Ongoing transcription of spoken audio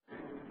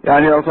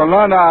يعني لو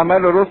طلعنا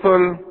اعمال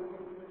الرسل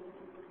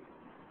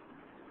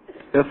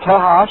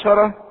اصحاح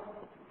 10،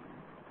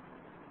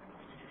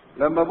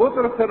 لما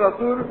بطرس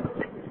الرسول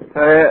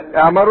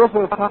اعمال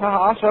الرسل اصحاح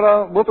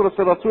 10 بطرس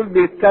الرسول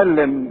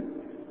بيتكلم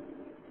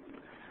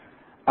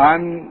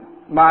عن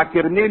مع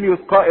كرنيليوس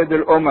قائد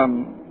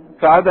الامم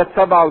في عدد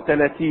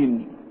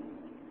 37،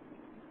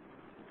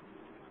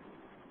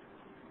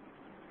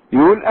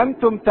 يقول: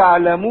 انتم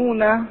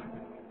تعلمون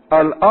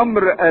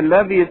الامر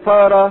الذي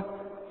صار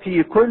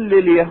في كل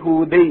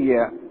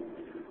اليهودية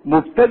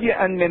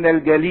مبتدئا من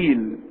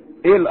الجليل.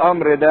 ايه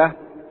الامر ده؟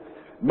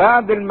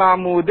 بعد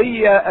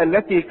المعمودية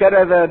التي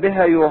كرز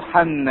بها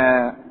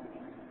يوحنا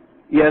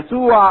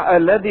يسوع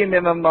الذي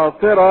من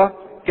الناصرة،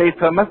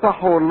 كيف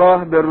مسحه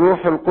الله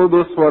بالروح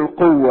القدس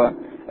والقوة،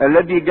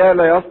 الذي جال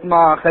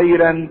يصنع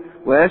خيرا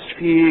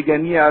ويشفي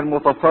جميع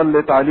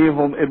المتسلط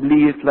عليهم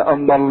ابليس،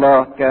 لان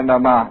الله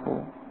كان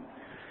معه.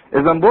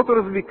 اذا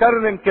بطرس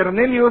بيكرم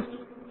كرنيليوس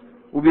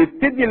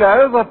وبيبتدي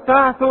العظة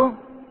بتاعته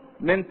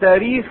من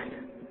تاريخ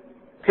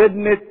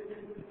خدمة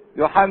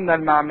يوحنا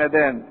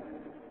المعمدان.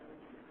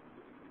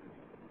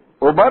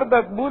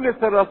 وبرضك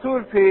بولس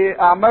الرسول في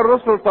اعمال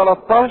رسل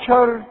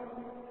 13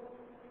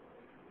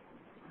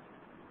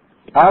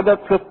 عدد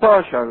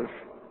 16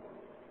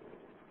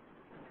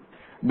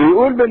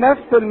 بيقول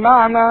بنفس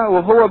المعنى،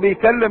 وهو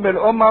بيكلم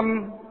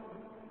الامم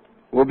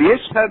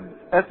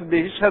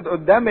وبيشهد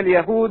قدام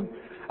اليهود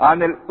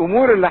عن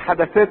الامور اللي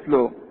حدثت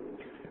له،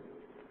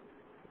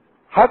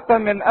 حتى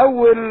من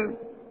اول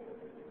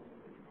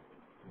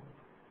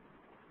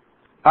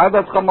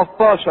عدد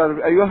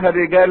 15: ايها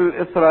الرجال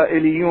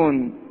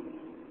الاسرائيليون.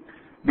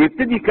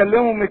 بيبتدي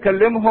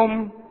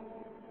يكلمهم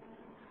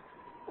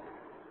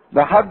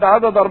لحد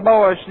عدد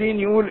 24،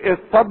 يقول: اذ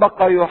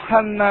سبق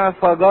يوحنا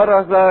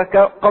فجرز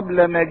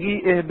قبل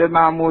مجيئه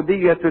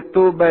بمعمودية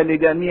التوبة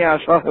لجميع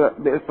شهر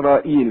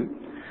باسرائيل،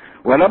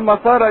 ولما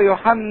صار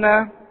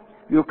يوحنا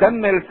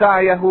يكمل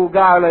سعيه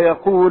جعل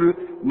يقول: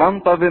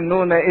 من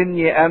تظنون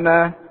اني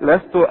انا؟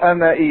 لست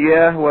انا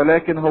اياه،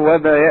 ولكن هو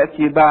ذا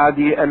يأتي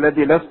بعدي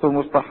الذي لست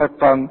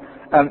مستحقا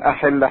ان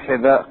احل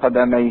حذاء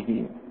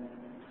قدميه.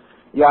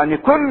 يعني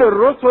كل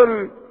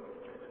الرسل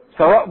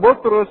سواء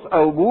بطرس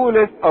او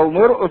بولس او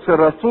مرقس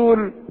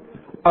الرسول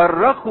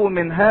أرخوا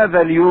من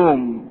هذا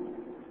اليوم،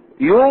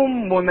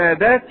 يوم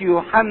مناداة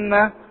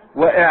يوحنا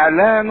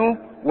واعلانه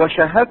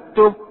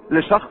وشهادته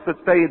لشخص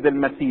السيد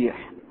المسيح.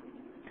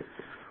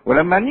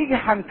 ولما نيجي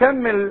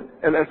هنكمل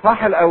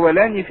الاصحاح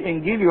الاولاني في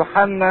انجيل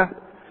يوحنا،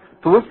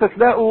 تبص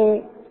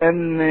تلاقوا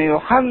ان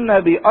يوحنا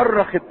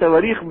بيأرخ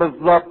التواريخ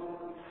بالظبط.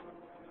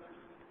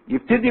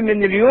 يبتدي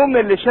من اليوم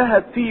اللي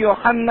شهد فيه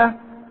يوحنا،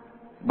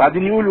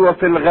 بعدين يقول: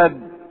 وفي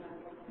الغد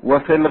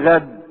وفي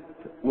الغد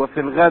وفي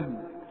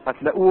الغد.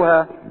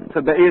 هتلاقوها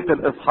في بقية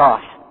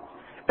الاصحاح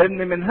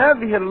ان من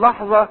هذه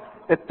اللحظة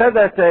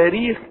ابتدى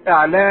تاريخ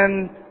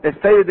اعلان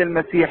السيد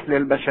المسيح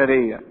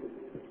للبشرية.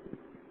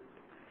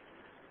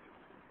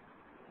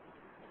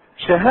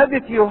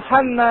 شهادة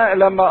يوحنا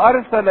لما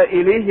ارسل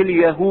اليه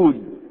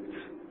اليهود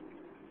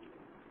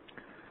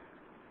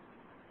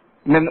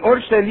من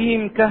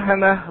اورشليم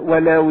كهنة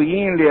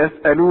ولاويين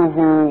ليسألوه: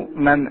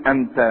 من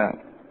انت؟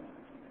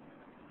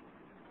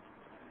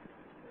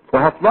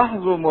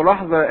 وهتلاحظوا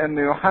ملاحظة ان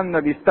يوحنا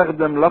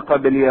بيستخدم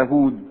لقب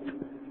اليهود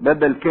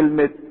بدل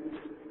كلمة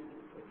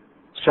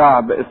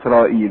شعب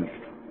اسرائيل.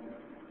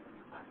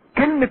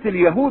 كلمة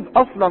اليهود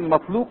اصلا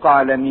مطلوقة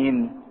على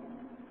مين؟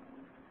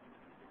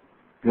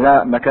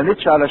 لا، ما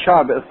كانتش على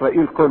شعب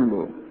اسرائيل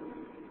كله،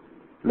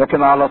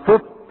 لكن على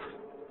سبط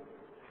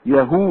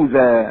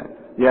يهوذا.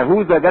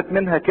 يهوذا جت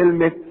منها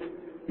كلمة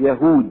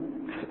يهود.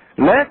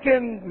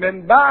 لكن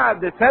من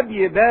بعد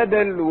سبي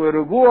بابل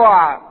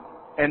ورجوع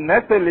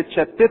الناس اللي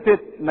اتشتتت،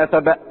 ما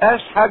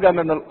تبقاش حاجة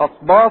من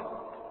الاسباط،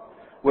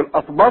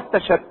 والاسباط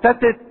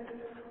تشتتت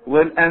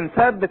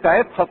والانساب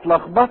بتاعتها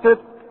اتلخبطت،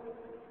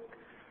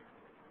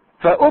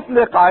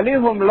 فاطلق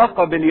عليهم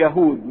لقب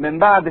اليهود من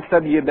بعد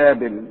سبي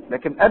بابل.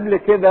 لكن قبل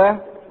كده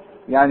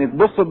يعني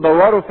تبصوا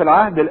تدوروا في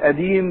العهد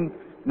القديم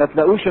ما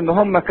تلاقوش ان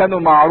هم كانوا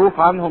معروف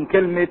عنهم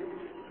كلمة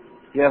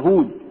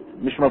يهود،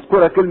 مش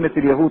مذكورة كلمة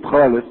اليهود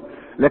خالص.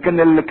 لكن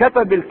اللي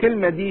كتب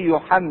الكلمة دي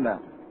يوحنا،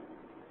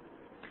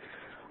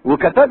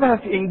 وكتبها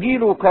في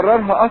انجيله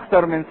وكررها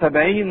اكثر من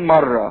 70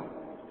 مرة.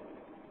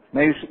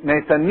 ما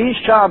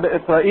يسميش شعب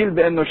اسرائيل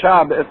بانه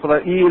شعب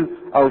اسرائيل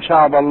او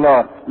شعب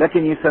الله،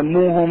 لكن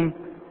يسموهم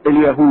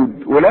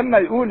اليهود. ولما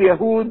يقول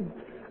يهود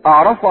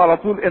اعرفوا على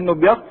طول انه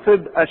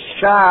بيقصد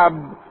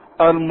الشعب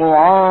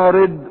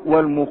المعارض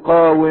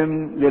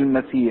والمقاوم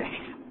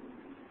للمسيح،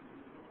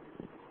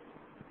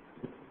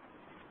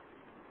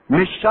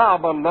 مش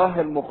شعب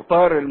الله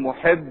المختار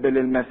المحب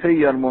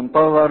للمسيح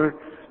المنتظر.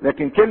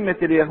 لكن كلمة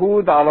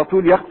اليهود على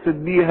طول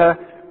يقصد بيها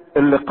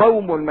اللي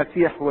قاوموا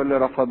المسيح واللي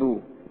رفضوه.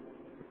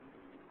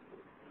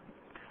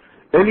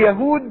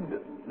 اليهود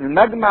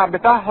المجمع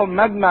بتاعهم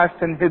مجمع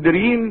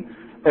السنهدرين،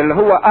 اللي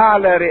هو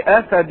اعلى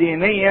رئاسة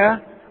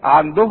دينية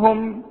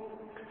عندهم.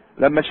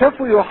 لما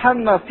شافوا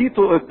يوحنا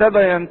صيته ابتدى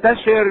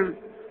ينتشر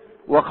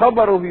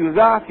وخبره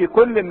يذاع في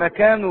كل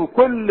مكان،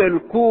 وكل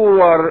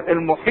الكور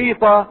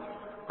المحيطة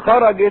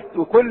خرجت،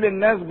 وكل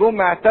الناس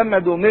جم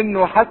اعتمدوا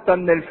منه، حتى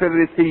من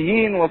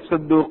الفريسيين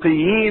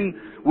والصدوقيين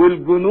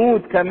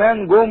والجنود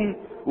كمان جم،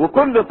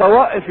 وكل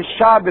طوائف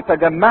الشعب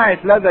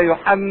تجمعت لدى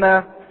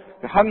يوحنا.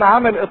 يوحنا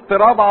عمل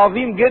اضطراب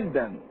عظيم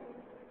جدا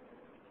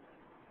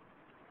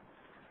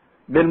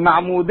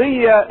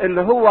بالمعمودية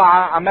اللي هو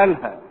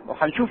عملها،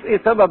 وهنشوف ايه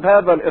سبب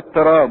هذا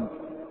الاضطراب.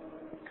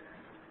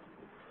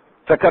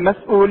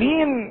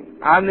 فكمسؤولين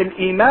عن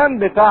الايمان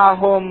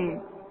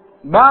بتاعهم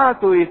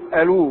بعتوا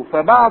يسألوه،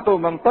 فبعتوا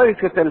من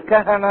طائفة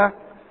الكهنة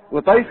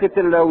وطائفة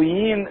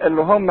اللاويين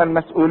اللي هم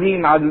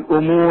المسؤولين عن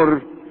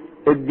الامور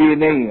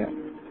الدينية.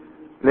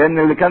 لان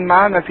اللي كان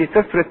معانا في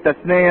سفر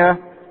التثنية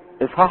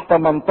اصحاح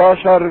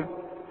 18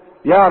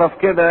 يعرف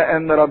كده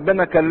ان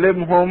ربنا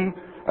كلمهم،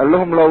 قال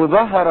لهم لو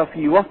ظهر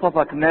في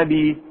وسطك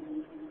نبي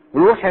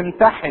روح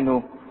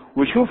امتحنه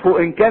وشوفوا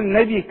ان كان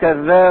نبي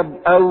كذاب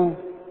او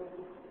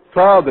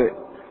صادق.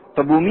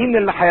 طب ومين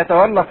اللي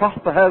هيتولى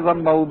فحص هذا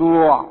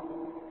الموضوع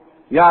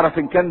يعرف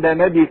ان كان ده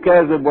نبي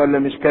كاذب ولا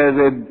مش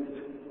كاذب؟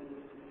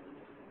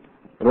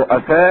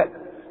 رؤساء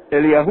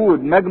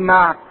اليهود،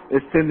 مجمع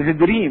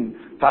السنهدرين.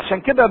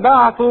 فعشان كده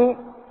بعتوا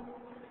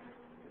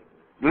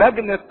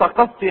لجنة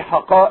تقصي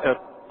حقائق،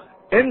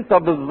 انت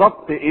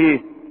بالظبط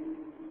ايه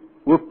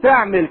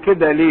وبتعمل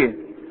كده ليه؟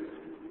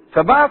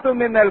 فبعتوا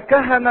من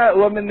الكهنة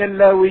ومن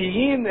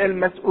اللاويين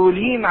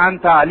المسؤولين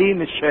عن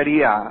تعليم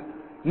الشريعة.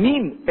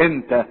 مين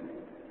انت؟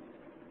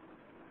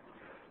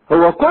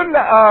 هو كل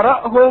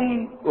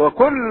آرائهم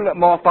وكل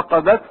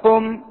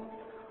معتقداتهم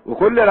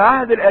وكل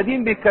العهد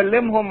القديم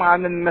بيكلمهم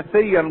عن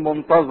المسيا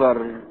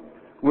المنتظر،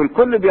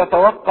 والكل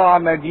بيتوقع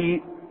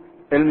مجيء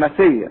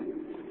المسيا.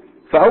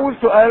 فأول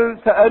سؤال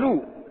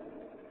سألوه،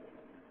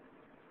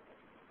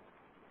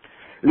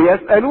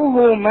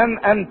 ليسألوه من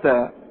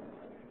أنت؟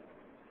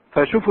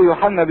 فشوفوا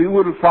يوحنا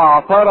بيقول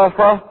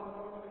فاعترف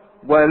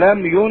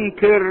ولم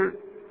ينكر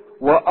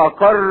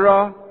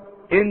وأقر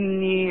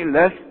إني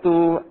لست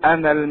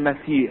أنا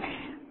المسيح.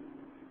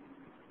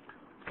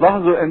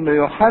 لاحظوا إن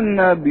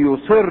يوحنا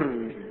بيصر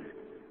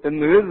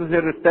إنه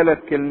يظهر الثلاث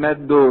كلمات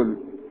دول،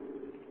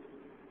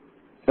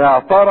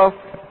 اعترف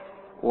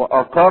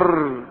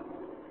وأقر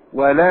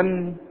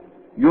ولم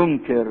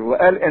ينكر،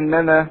 وقال إن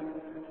أنا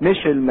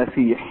مش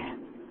المسيح.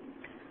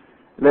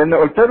 لان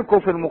قلت لكم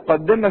في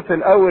المقدمة في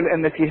الاول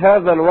ان في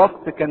هذا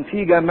الوقت كان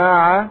في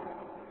جماعة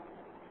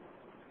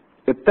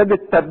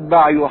ابتدت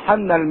تتبع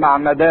يوحنا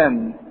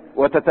المعمدان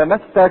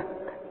وتتمسك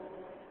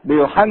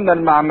بيوحنا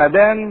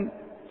المعمدان،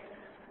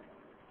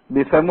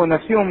 بيسموا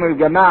نفسهم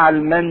الجماعة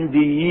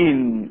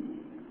المنديين.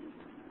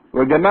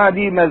 والجماعة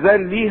دي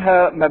مازال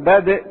ليها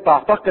مبادئ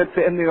تعتقد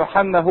في ان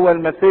يوحنا هو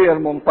المسيح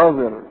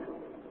المنتظر.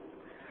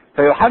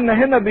 فيوحنا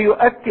هنا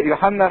بيؤكد،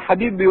 يوحنا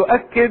الحبيب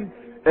بيؤكد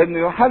ان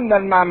يوحنا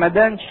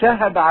المعمدان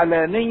شهد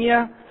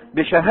علانية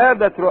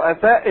بشهادة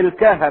رؤساء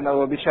الكهنة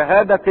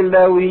وبشهادة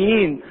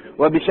اللاويين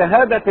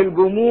وبشهادة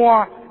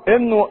الجموع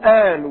انه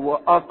قال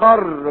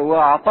واقر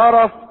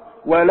واعترف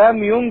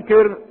ولم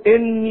ينكر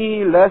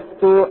اني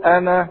لست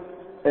انا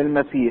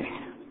المسيح.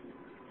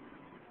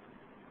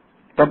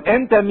 طب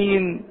انت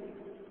مين؟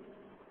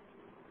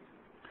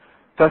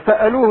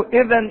 فسألوه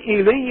اذا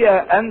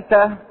ايليا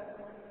انت؟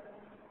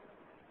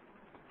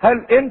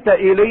 هل انت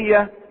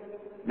ايليا؟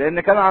 لان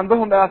كان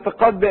عندهم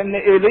اعتقاد بان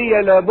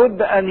ايليا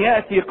لابد ان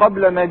يأتي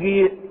قبل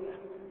مجيء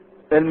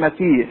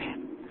المسيح.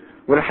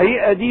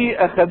 والحقيقة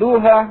دي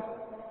اخدوها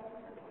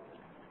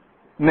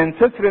من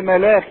سفر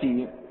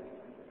ملاخي.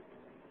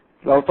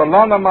 لو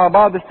طلعنا مع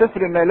بعض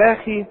سفر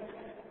ملاخي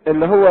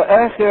اللي هو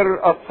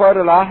اخر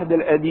اسفار العهد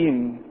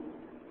القديم،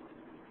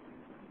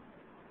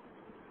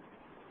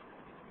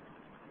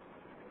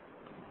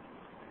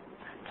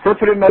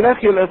 سفر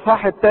ملاخي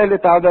الاصحاح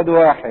 3 عدد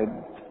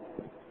 1.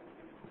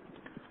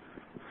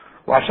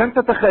 وعشان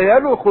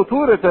تتخيلوا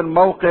خطورة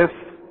الموقف،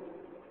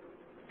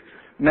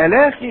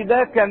 ملاخي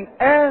ده كان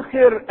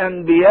اخر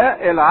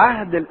انبياء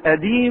العهد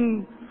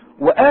القديم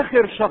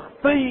واخر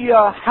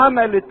شخصية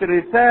حملت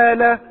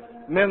رسالة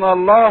من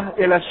الله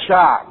الى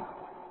الشعب،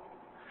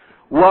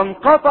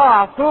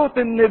 وانقطع صوت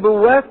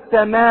النبوات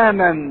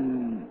تماما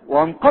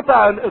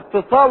وانقطع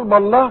الاتصال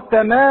بالله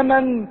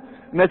تماما.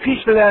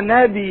 مفيش لا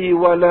نبي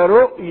ولا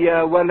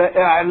رؤية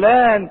ولا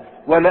اعلان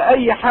ولا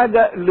اي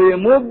حاجة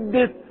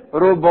لمدة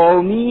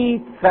 400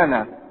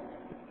 سنة.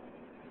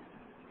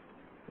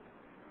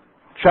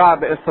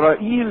 شعب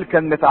اسرائيل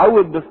كان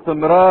متعود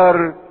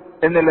باستمرار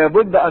ان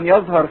لابد ان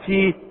يظهر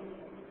فيه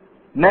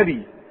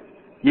نبي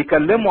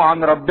يكلمه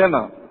عن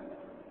ربنا،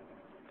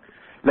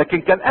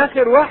 لكن كان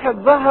اخر واحد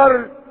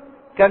ظهر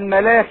كان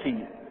ملاخي،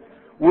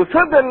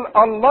 وفضل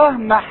الله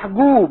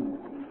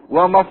محجوب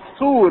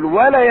ومفصول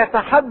ولا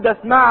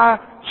يتحدث مع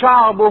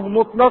شعبه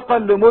مطلقا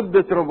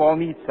لمدة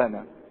 400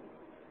 سنة.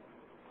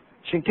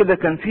 عشان كده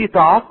كان في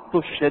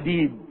تعطش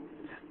شديد.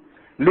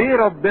 ليه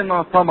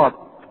ربنا صمت؟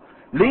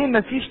 ليه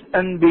مفيش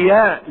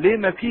انبياء؟ ليه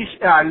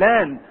مفيش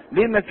اعلان؟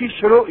 ليه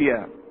مفيش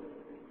رؤية؟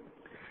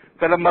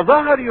 فلما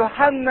ظهر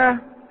يوحنا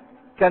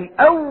كان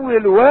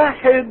اول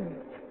واحد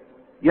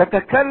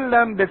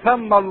يتكلم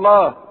بفم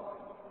الله،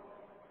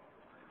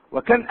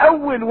 وكان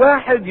اول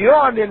واحد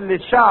يعلن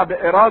للشعب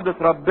ارادة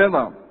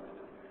ربنا.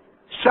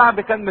 الشعب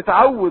كان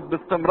متعود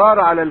باستمرار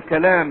على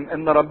الكلام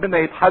ان ربنا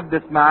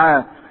يتحدث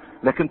معاه،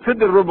 لكن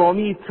فضل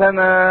 400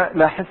 سنة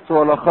لا حس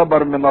ولا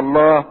خبر من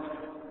الله،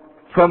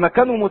 فما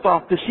كانوا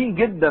متعطشين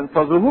جدا.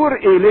 فظهور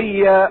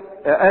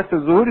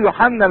ظهور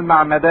يوحنا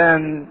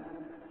المعمدان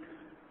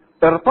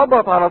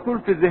ارتبط على طول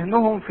في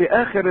ذهنهم في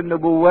اخر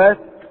النبوات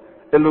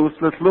اللي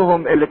وصلت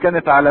لهم، اللي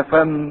كانت على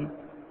فم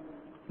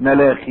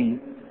ملاخي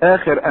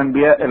اخر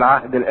انبياء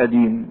العهد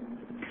القديم.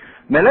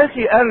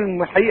 ملاخي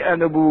قال حقيقة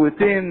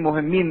نبوتين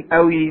مهمين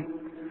قوي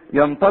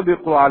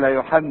ينطبقوا على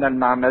يوحنا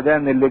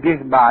المعمدان اللي جه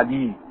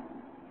بعديه،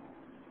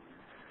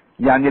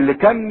 يعني اللي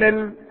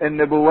كمل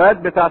النبوات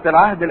بتاعت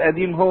العهد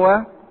القديم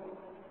هو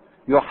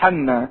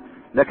يوحنا،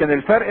 لكن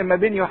الفرق ما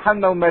بين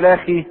يوحنا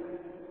وملاخي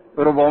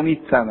 400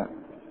 سنة.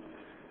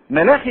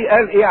 ملاخي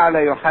قال ايه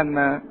على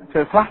يوحنا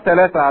في اصحاح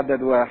 3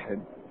 عدد 1؟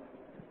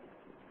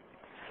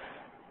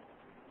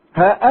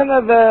 ها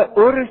انا ذا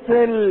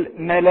ارسل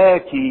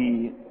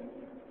ملاكي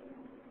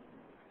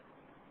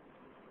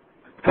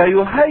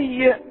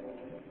فيهيئ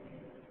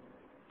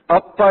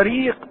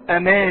الطريق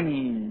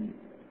امامي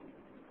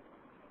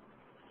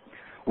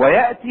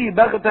ويأتي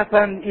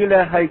بغتة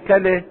الى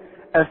هيكله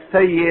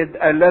السيد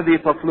الذي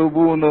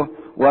تطلبونه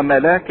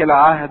وملاك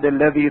العهد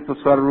الذي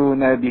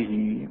تسرون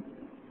به.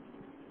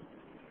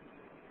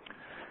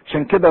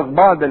 عشان كده في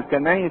بعض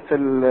الكنائس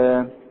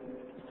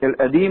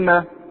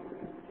القديمة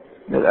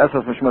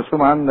للأسف مش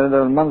مرسوم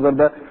عندنا المنظر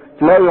ده،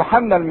 تلاقي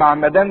يوحنا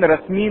المعمدان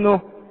رسمينه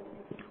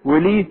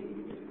وليه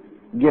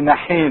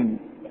جناحين.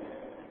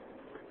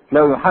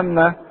 تلاقي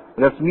يوحنا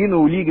رسمينه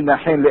وليه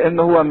جناحين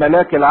لأنه هو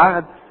ملاك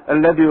العهد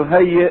الذي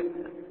يهيئ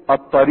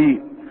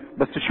الطريق.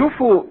 بس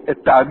شوفوا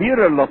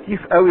التعبير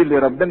اللطيف قوي اللي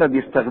ربنا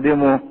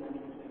بيستخدمه،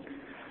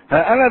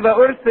 ها أنا ذا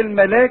أرسل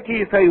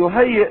ملاكي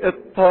فيهيئ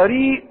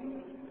الطريق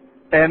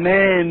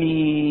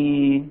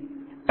امامي.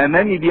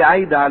 امامي دي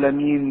عايدة على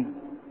مين؟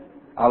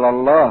 على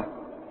الله،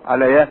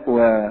 على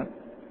يهوه.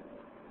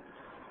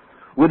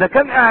 وده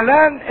كان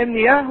اعلان ان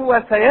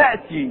يهوه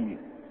سيأتي،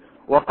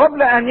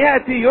 وقبل ان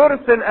يأتي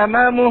يرسل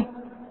امامه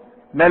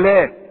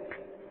ملاك.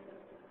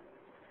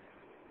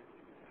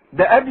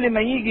 ده قبل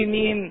ما يجي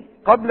مين؟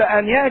 قبل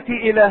ان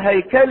يأتي الى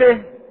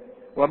هيكله،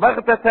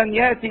 وبغتة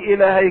يأتي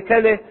الى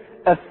هيكله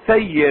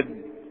السيد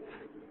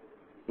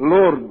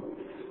لورد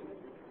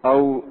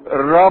او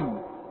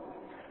الرب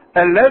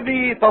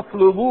الذي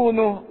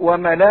تطلبونه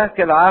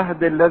وملاك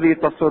العهد الذي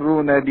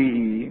تسرون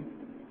به،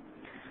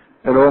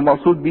 اللي هو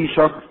مقصود به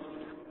شخص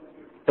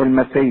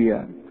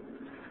المسيح.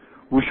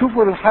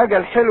 وشوفوا الحاجة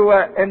الحلوة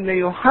ان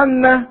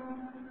يوحنا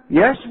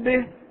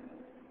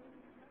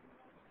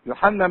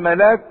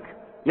ملاك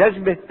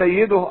يشبه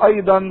سيده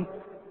ايضا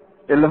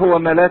اللي هو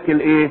ملاك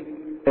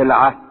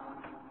العهد.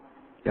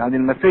 يعني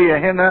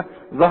المسيح هنا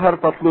ظهر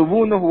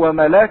تطلبونه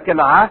وملاك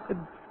العهد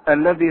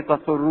الذي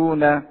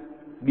تسرون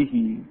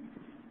به،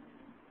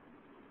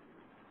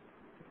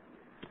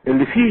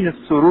 اللي فيه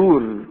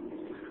السرور.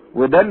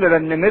 وده اللي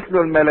رنمت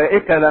له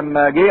الملائكة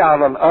لما جه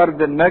على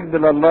الارض: المجد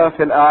لله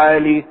في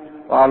الاعالي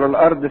وعلى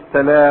الارض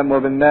السلام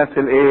وبالناس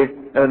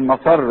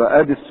المسرة.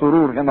 ادي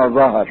السرور هنا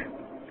ظهر.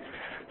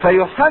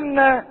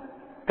 فيوحنا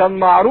كان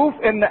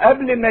معروف ان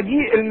قبل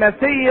مجيء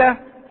المسيح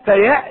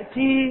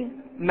سيأتي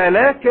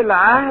ملاك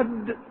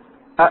العهد،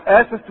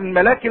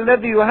 الملاك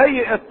الذي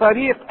يهيئ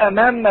الطريق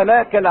امام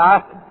ملاك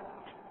العهد.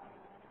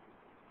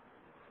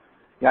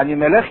 يعني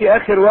ملاخي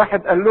اخر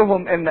واحد قال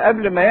لهم ان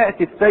قبل ما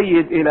يأتي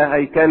السيد الى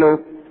هيكله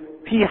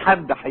في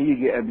حد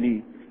هيجي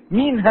قبليه.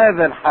 مين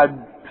هذا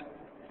الحد؟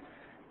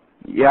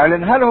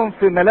 يعلنها لهم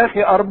في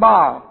ملاخي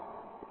 4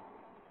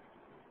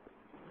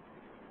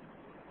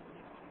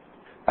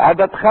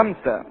 عدد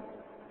 5: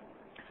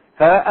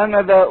 ها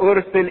انا ذا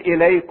ارسل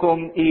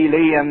اليكم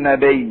ايليا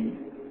النبي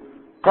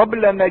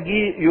قبل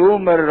مجيء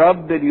يوم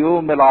الرب،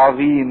 اليوم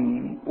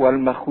العظيم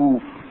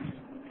والمخوف،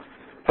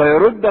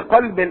 فيرد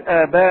قلب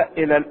الآباء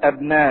إلى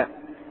الأبناء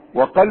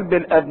وقلب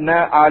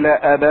الأبناء على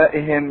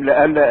آبائهم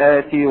لئلا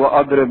آتي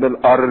وأضرب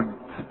الأرض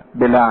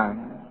بلعن.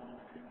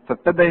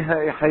 فابتدى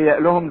يهيئ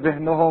لهم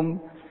ذهنهم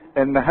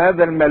إن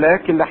هذا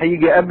الملاك اللي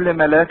هيجي قبل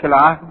ملاك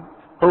العهد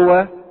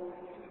هو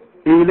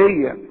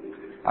إيليا.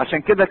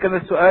 عشان كده كان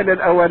السؤال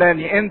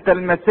الأولاني: أنت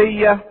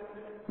المسيح؟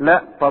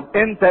 لا. طب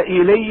أنت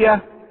إيليا؟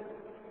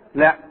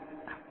 لا.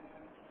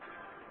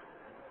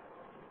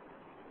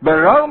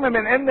 بالرغم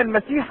من ان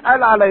المسيح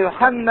قال على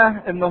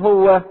يوحنا ان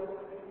هو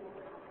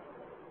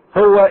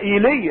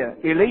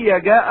ايليا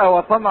جاء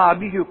وصنع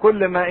به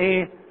كل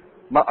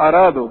ما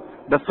اراده،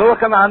 بس هو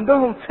كان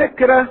عندهم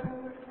فكرة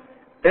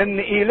ان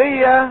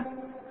ايليا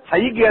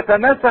هيجي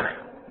يتناسخ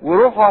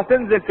وروحه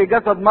هتنزل في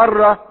جسد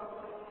مرة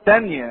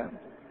تانية.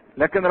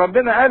 لكن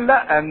ربنا قال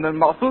لا، ان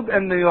المقصود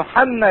ان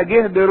يوحنا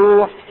جه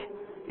بروح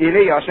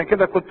ايليا. عشان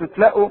كده كنت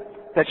تلاقوا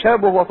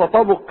تشابه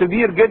وتطابق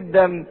كبير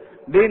جدا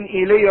بين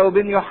ايليا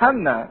وبين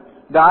يوحنا.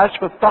 ده عاش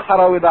في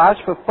الصحراء وده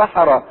عاش في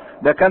الصحراء،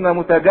 ده كان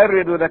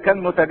متجرد وده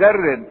كان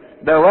متجرد،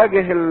 ده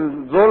واجه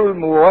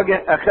الظلم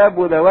وواجه اخاب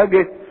وده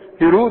واجه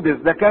هيرودس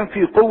ده كان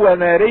في قوة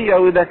نارية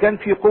وده كان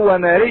في قوة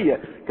نارية،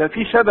 كان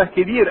في شبه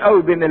كبير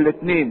قوي بين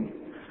الاتنين.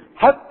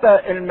 حتى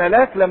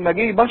الملاك لما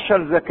جه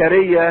يبشر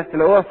زكريا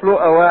تلاقوها في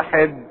لقا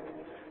 1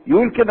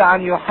 يقول كده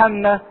عن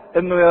يوحنا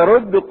انه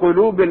يرد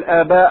قلوب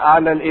الاباء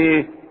على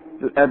الايه؟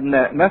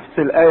 الابناء، نفس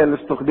الايه اللي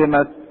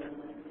استخدمت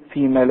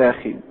في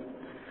ملاخي.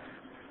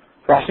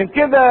 فعشان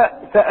كده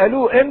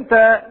سالوه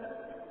انت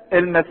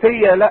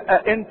المسيا؟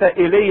 لا. انت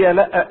ايليا؟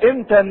 لا.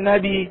 انت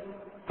النبي؟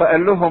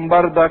 فقال لهم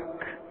بردك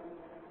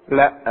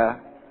لا.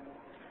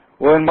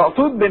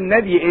 والمقصود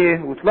بالنبي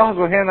ايه؟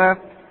 وتلاحظوا هنا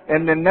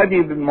ان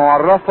النبي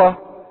معرفه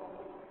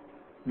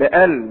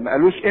بقال، ما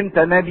قالوش انت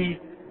نبي،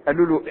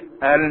 قالوا له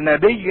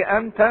النبي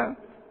انت؟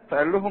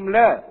 فقال لهم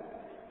لا.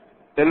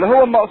 اللي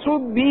هو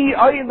المقصود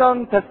به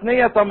ايضا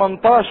تثنية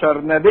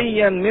 18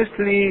 نبيا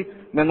مثلي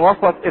من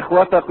وسط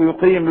اخوتك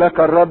يقيم لك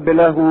الرب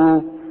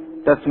له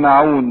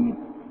تسمعون.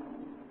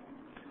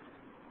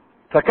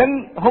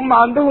 فكان هم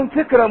عندهم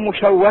فكرة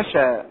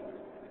مشوشة،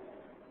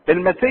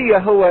 المسيا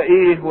هو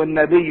ايه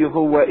والنبي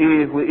هو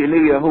ايه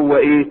وإيليا هو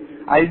ايه.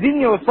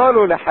 عايزين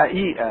يوصلوا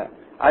لحقيقة،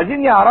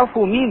 عايزين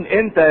يعرفوا مين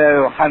انت يا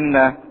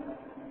يوحنا.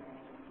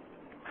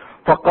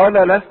 فقال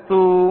لست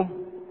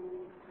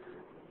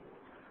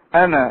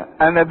انا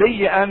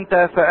انبي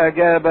انت؟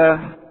 فاجاب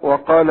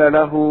وقال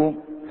له،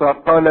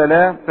 فقال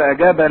لا،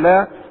 فاجاب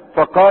لا.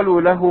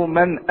 فقالوا له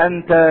من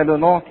انت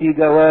لنعطي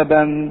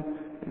جوابا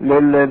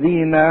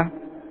للذين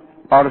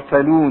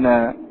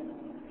ارسلونا؟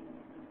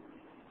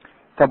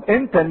 طب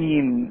انت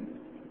مين؟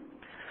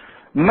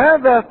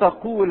 ماذا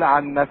تقول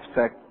عن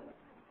نفسك؟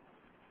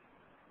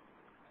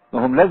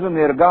 وهم لازم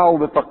يرجعوا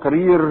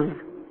بتقرير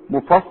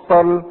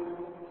مفصل.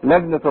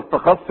 لجنة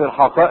التخصي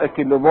الحقائق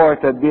اللي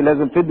بعثت دي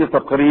لازم تدي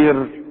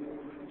تقرير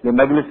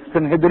لمجلس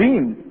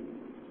السنهدرين.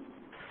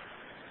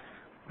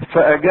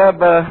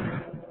 فأجاب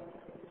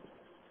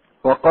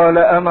وقال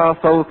أنا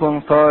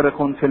صوت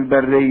صارخ في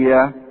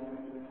البرية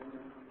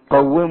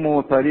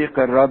قوموا طريق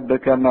الرب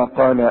كما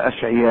قال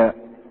أشعياء.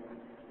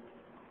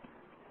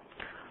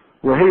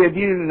 وهي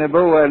دي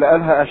النبوة اللي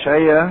قالها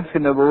أشعياء في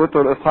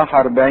نبوته الإصحاح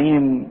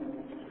 40.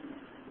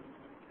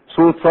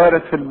 صوت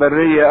صارخ في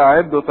البرية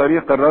أعدوا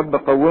طريق الرب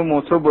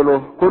قوموا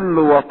سبله، كل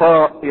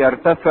وطاء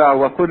يرتفع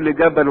وكل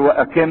جبل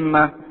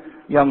وأكمة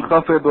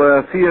ينخفض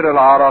ويسير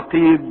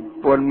العراقيب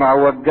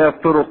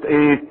والمعوجات طرق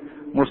ايه؟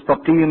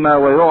 مستقيمة،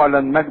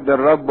 ويعلن مجد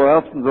الرب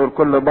وينظر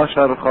كل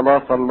بشر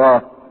خلاص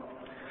الله.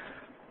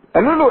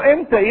 قالوا له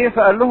انت ايه؟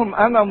 فقال لهم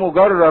انا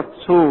مجرد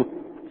صوت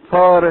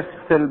صارخ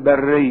في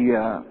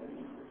البرية.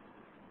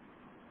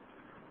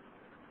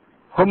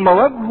 هم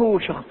واجهوا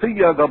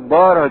شخصية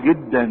جبارة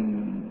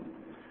جدا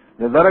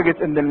لدرجة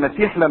ان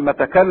المسيح لما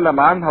تكلم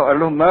عنها وقال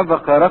لهم ماذا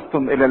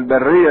خرجتم الى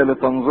البرية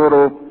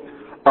لتنظروا؟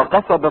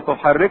 أقصد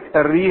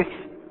تحركها الريح؟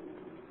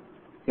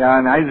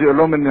 يعني عايز يقول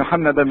لهم ان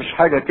يوحنا ده مش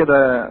حاجة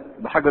كده،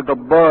 ده حاجة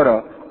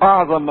جبارة،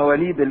 اعظم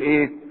مواليد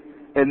الايه؟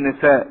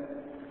 النساء.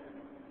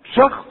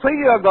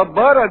 شخصية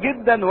جبارة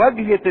جدا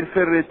واجهت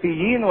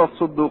الفريسيين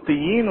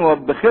والصدوقيين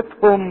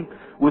وبختهم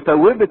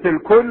وتوبت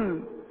الكل.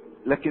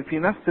 لكن في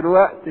نفس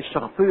الوقت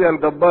الشخصية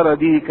الجبارة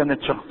دي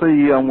كانت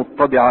شخصية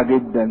متضعة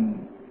جدا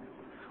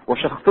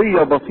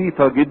وشخصية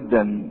بسيطة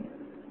جدا.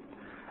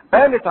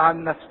 قالت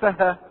عن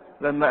نفسها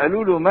لما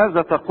قالوا له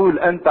ماذا تقول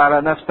انت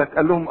على نفسك؟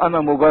 قال لهم انا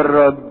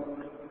مجرد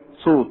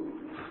صوت.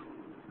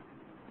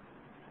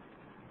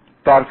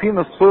 تعرفين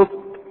الصوت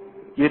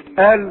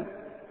يتقال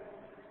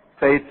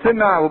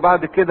فيتسمع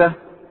وبعد كده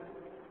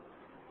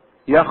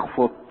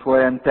يخفت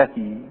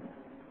وينتهي.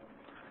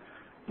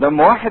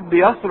 لما واحد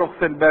بيصرخ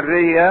في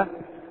البرية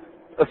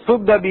الصوت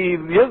ده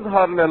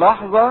بيظهر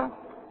للحظة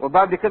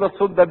وبعد كده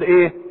الصوت ده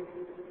بايه؟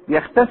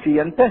 يختفي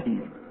ينتهي.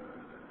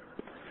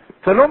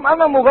 فلهم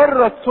انا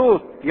مجرد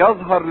صوت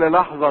يظهر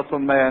للحظة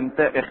ثم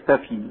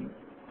يختفي.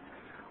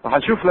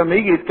 وهنشوف لما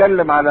يجي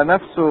يتكلم على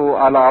نفسه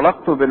على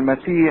علاقته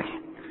بالمسيح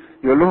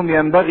يقول لهم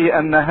ينبغي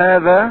ان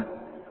هذا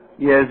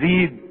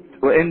يزيد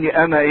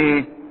واني انا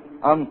ايه؟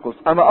 انقص.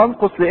 انا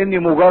انقص لاني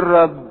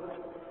مجرد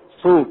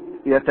صوت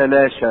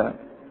يتلاشى.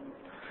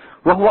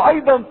 وهو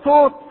ايضا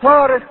صوت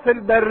صارخ في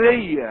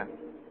البرية.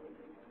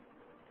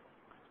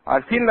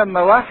 عارفين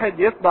لما واحد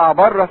يطلع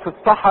بره في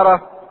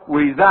الصحراء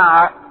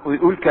ويزعق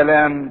ويقول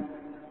كلام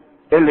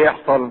ايه اللي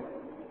يحصل؟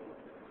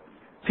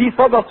 في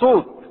صدى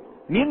صوت،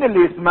 مين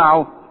اللي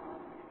يسمعه؟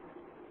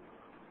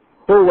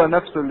 هو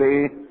نفسه اللي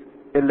ايه؟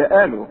 اللي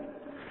قاله.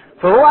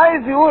 فهو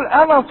عايز يقول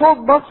انا صوت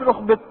بصرخ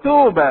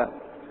بالتوبة،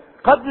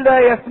 قد لا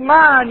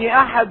يسمعني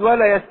احد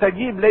ولا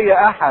يستجيب لي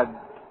احد،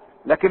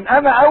 لكن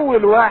انا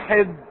اول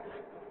واحد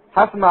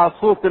هسمع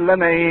الصوت اللي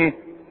انا ايه؟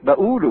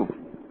 بقوله.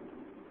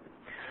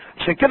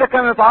 عشان كده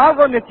كانت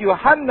عظمة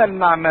يوحنا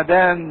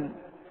المعمدان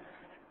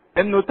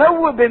انه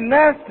توب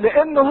الناس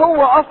لانه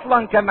هو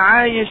اصلا كان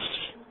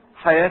عايش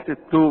حياة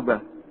التوبة.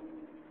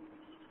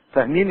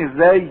 فاهمين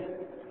ازاي؟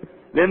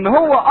 لان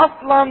هو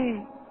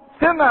اصلا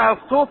سمع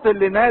الصوت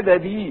اللي نادى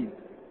بيه.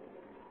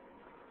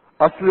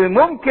 اصل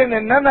ممكن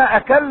ان انا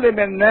اكلم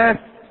الناس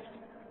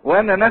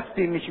وانا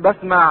نفسي مش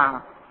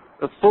بسمع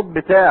الصوت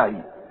بتاعي،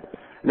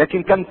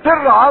 لكن كان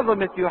سر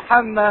عظمة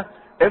يوحنا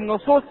انه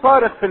صوت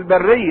صارخ في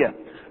البرية،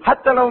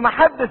 حتى لو ما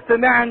حد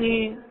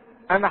سمعني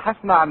انا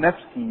هسمع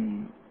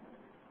نفسي.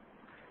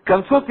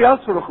 كان صوت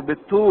يصرخ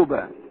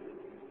بالتوبة،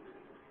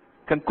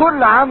 كان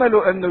كل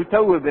عمله انه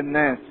يتوب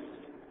الناس.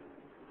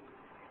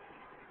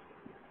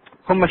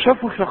 هم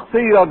شافوا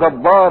شخصية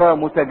جبارة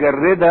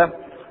متجردة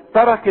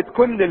تركت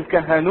كل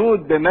الكهنوت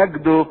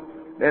بمجده،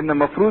 لان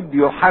مفروض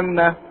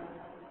يوحنا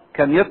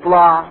كان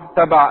يطلع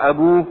تبع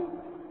ابوه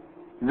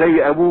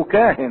زي ابوه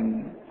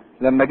كاهن.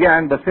 لما جه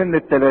عند سن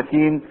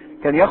 30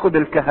 كان ياخد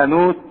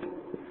الكهنوت،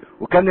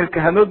 وكان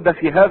الكهنوت ده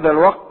في هذا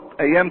الوقت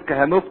ايام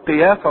كهنوت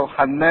قيافة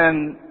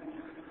وحنان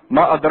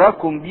ما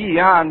ادراكم بيه،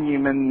 يعني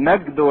من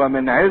مجد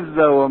ومن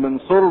عزة ومن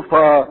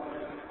سلطة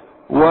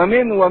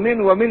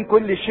ومن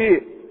كل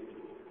شيء.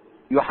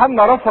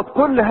 يوحنا رفض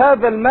كل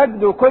هذا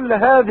المجد وكل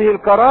هذه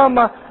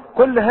الكرامة،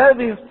 كل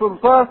هذه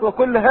السلطات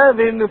وكل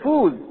هذه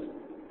النفوذ،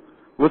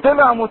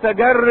 وطلع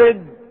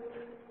متجرد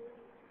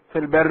في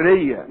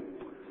البرية.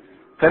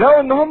 فلو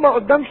ان هم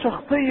قدام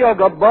شخصية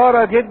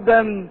جبارة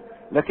جدا،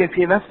 لكن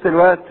في نفس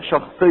الوقت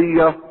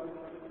شخصية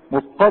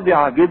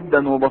متضعة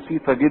جدا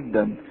وبسيطة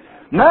جدا.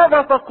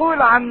 ماذا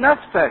تقول عن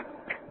نفسك؟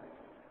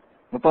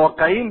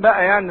 متوقعين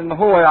بقى يعني ان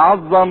هو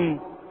يعظم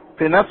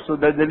في نفسه،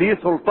 ده ليه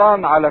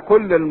سلطان على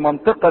كل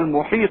المنطقة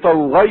المحيطة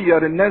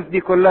وغير الناس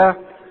دي كلها،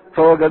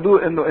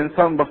 فوجدوه انه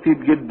انسان بسيط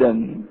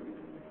جدا.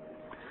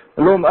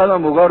 قال لهم انا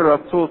مجرد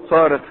صوت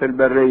صارخ في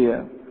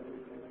البرية.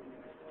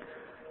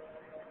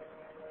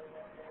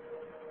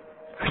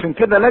 عشان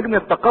كده لجنة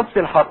تقصي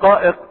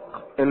الحقائق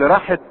اللي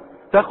راحت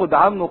تاخد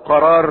عنه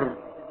قرار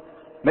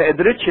ما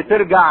قدرتش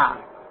ترجع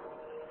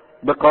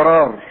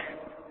بقرار،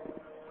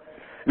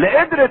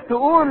 لا قدرت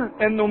تقول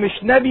انه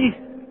مش نبي،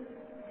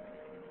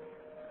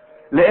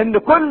 لان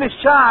كل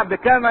الشعب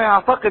كان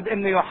يعتقد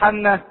ان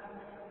يوحنا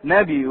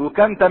نبي،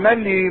 وكان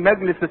تملي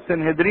مجلس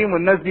السنهدريم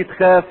والناس دي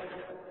تخاف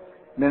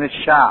من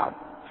الشعب،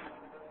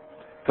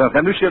 فما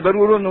كانوش يقدروا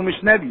يقولوا انه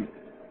مش نبي.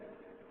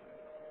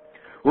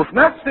 وفي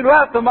نفس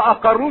الوقت ما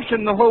اقروش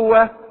ان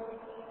هو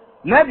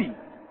نبي.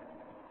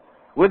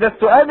 وده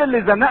السؤال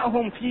اللي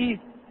زنقهم فيه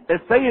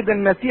السيد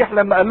المسيح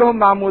لما قال لهم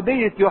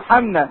معمودية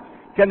يوحنا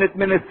كانت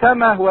من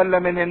السماء ولا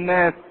من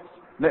الناس؟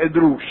 ما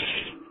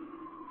قدروش،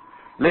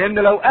 لان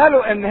لو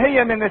قالوا ان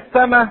هي من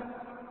السماء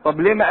طب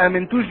ليه ما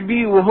امنتوش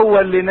بيه وهو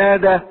اللي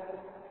نادى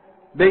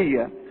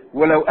بيا؟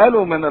 ولو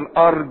قالوا من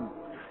الارض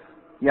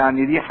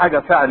يعني دي حاجة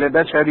فعل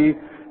بشري،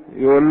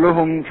 يقول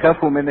لهم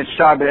خافوا من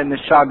الشعب لان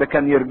الشعب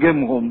كان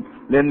يرجمهم،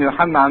 لان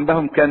يوحنا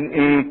عندهم كان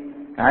ايه؟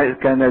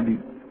 كان نبي.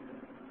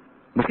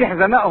 المسيح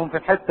زنقهم في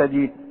الحتة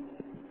دي.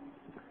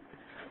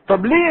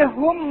 طب ليه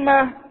هم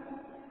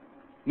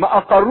ما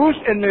اقروش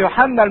ان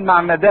يوحنا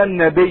المعمدان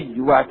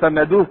نبي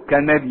واعتمدوه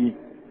كنبي؟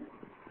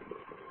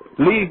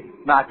 ليه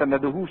ما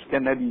اعتمدوهوش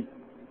كنبي؟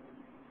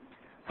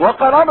 في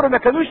واقع الامر ما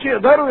كانوش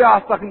يقدروا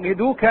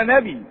يعتمدوه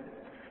كنبي،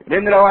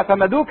 لان لو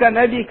اعتمدوه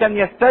كنبي كان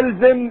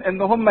يستلزم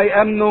ان هم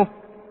يامنوا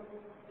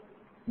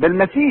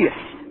بالمسيح،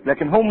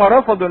 لكن هم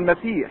رفضوا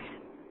المسيح.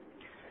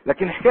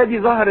 لكن الحكايه دي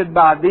ظهرت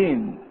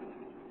بعدين.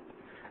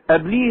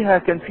 قبليها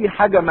كان في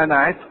حاجه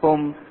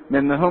منعتهم من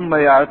ان هم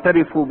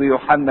يعترفوا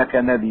بيوحنا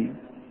كنبي.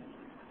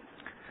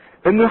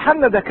 ان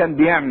يوحنا ده كان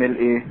بيعمل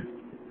ايه؟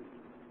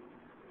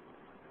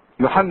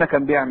 يوحنا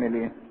كان بيعمل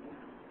ايه؟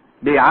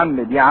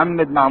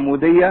 يعمد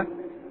معمودية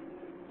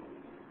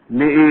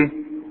لايه؟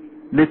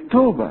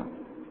 للتوبة.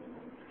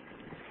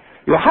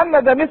 يوحنا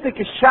ده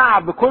مسك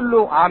الشعب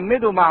كله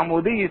عمده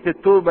معمودية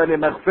التوبة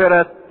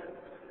لمغفرة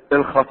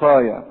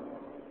الخطايا.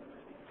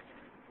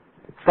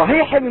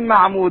 صحيح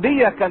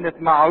المعمودية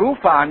كانت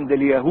معروفة عند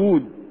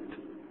اليهود،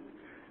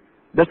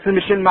 بس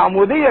مش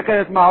المعمودية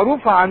كانت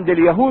معروفة عند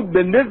اليهود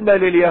بالنسبة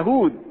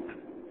لليهود،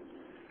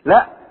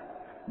 لا،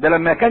 ده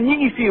لما كان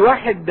يجي في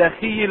واحد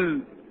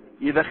دخيل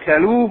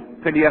يدخلوه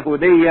في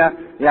اليهودية،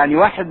 يعني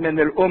واحد من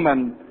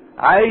الامم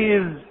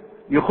عايز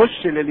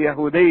يخش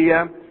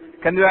لليهودية،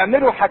 كانوا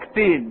يعملوا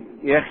حاجتين: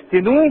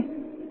 يختنوه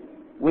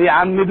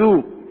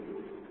ويعمدوه.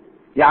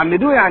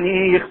 يعمدوه يعني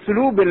ايه؟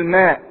 يغسلوه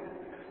بالماء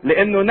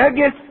لانه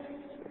نجس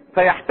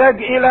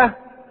فيحتاج الى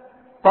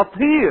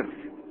تطهير.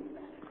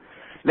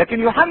 لكن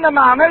يوحنا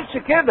ما عملش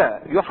كده،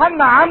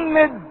 يوحنا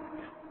عمد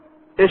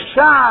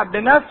الشعب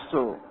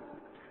نفسه.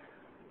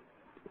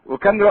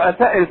 وكان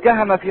رؤساء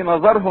الكهنة في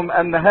نظرهم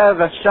ان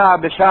هذا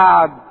الشعب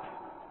شعب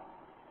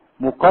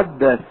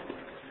مقدس،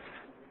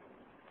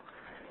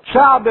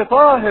 شعب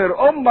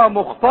طاهر، امة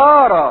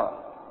مختارة،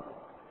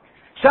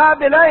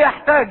 شعب لا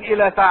يحتاج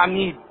الى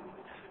تعميد،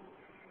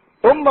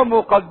 امة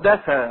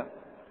مقدسة،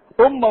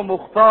 امة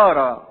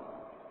مختارة.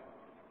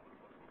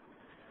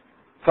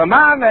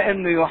 فمعنى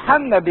ان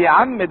يوحنا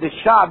بيعمد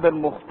الشعب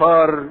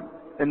المختار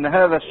ان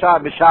هذا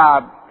الشعب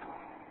شعب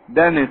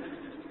دنس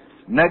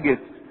نجس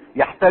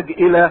يحتاج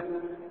الى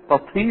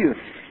تطهير.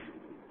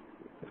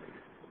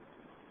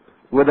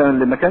 وده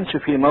اللي ما كانش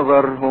في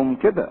نظرهم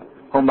كده،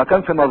 هم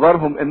كان في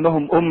نظرهم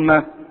انهم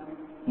امة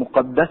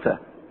مقدسة،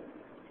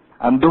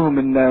 عندهم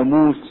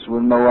الناموس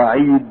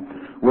والمواعيد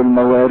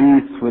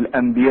والمواريث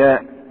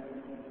والانبياء.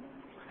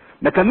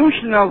 ما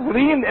كانوش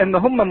ناظرين ان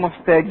هم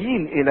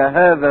محتاجين الى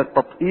هذا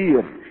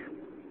التطهير.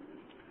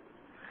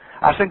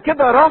 عشان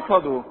كده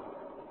رفضوا،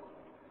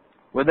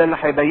 وده اللي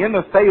هيبينه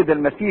السيد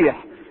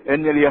المسيح،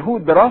 ان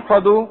اليهود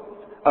رفضوا،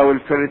 او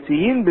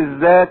الفريسيين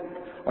بالذات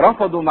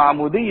رفضوا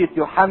معمودية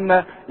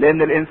يوحنا،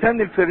 لان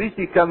الانسان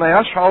الفريسي كان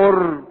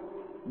يشعر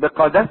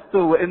بقداسته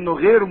وانه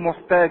غير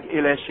محتاج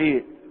الى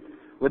شيء.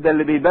 وده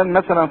اللي بيبان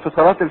مثلا في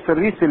صلاة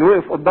الفريسي اللي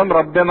وقف قدام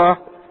ربنا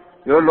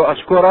يقول له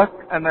اشكرك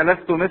انا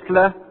لست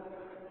مثل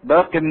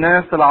باقي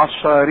الناس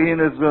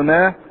العشارين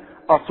الزناه،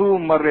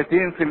 اصوم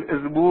مرتين في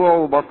الاسبوع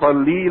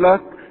وبصلي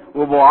لك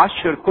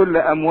وبعشر كل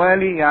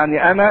اموالي.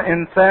 يعني انا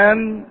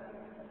انسان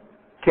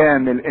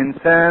كامل،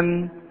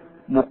 انسان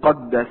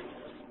مقدس.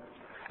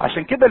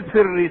 عشان كده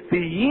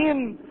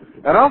الفريسيين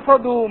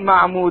رفضوا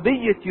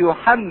معمودية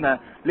يوحنا،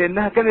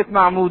 لانها كانت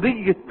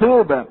معمودية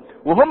توبة،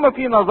 وهم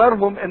في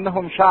نظرهم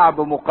انهم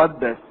شعب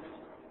مقدس.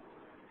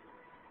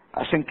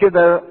 عشان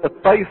كده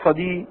الطائفة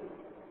دي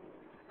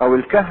او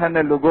الكهنة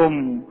اللي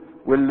جم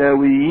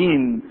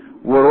واللاويين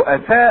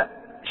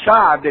ورؤساء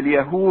شعب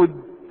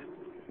اليهود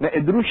ما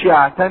قدروش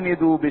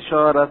يعتمدوا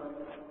بشارة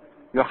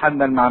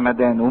يوحنا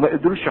المعمدان، وما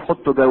قدروش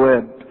يحطوا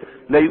جواب،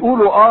 لا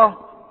يقولوا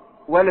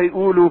ولا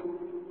يقولوا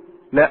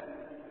لا.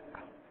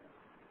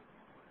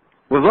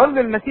 وظل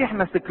المسيح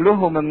ماسك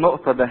لهم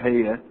النقطة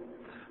دهيت،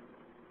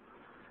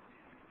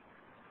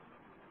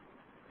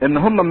 ان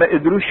هم ما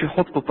قدروش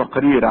يحطوا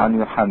تقرير عن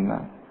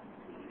يوحنا،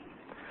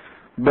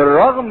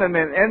 بالرغم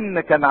من ان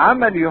كان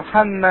عمل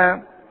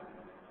يوحنا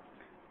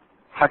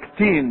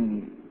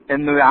حاجتين: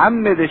 انه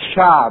يعمد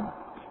الشعب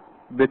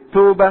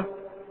بالتوبة،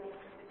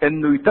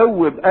 انه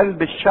يتوب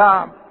قلب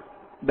الشعب،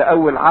 ده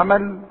اول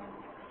عمل.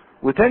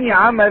 وتاني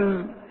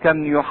عمل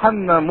كان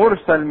يوحنا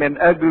مرسل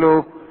من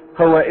اجله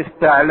هو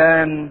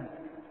استعلان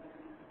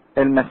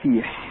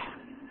المسيح.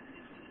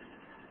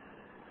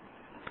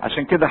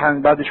 عشان كده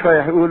بعد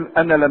شوية هيقول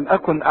انا لم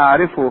اكن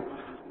اعرفه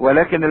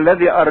ولكن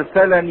الذي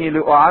ارسلني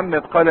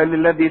لاعمد قال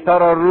للذي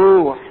ترى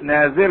الروح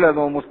نازلا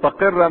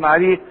ومستقرا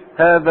عليه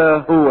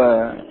هذا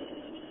هو.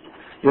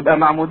 يبقى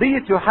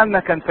معمودية يوحنا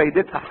كان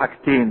فايدتها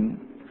حاجتين: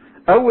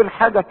 اول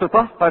حاجة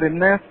تطهر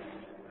الناس،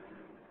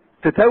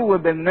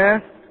 تتوب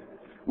الناس،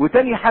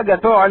 وتاني حاجة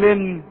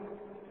تعلن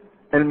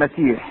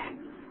المسيح،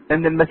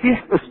 ان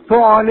المسيح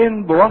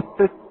استعلن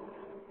بواسطة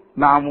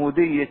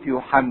معمودية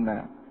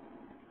يوحنا.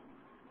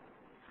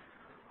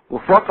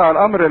 وفي واقع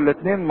الامر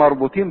الاتنين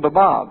مربوطين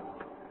ببعض،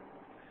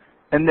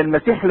 ان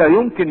المسيح لا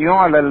يمكن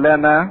يعلن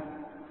لنا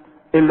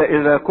الا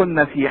اذا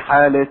كنا في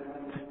حالة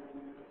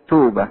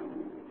توبة.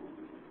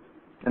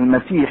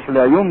 المسيح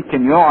لا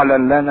يمكن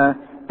يعلن لنا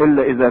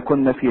الا اذا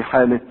كنا في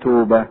حالة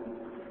توبة.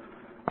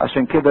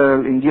 عشان كده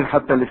الانجيل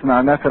حتى اللي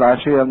سمعناه في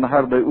العشية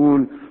النهاردة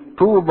يقول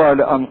طوبى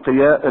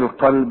لانقياء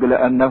القلب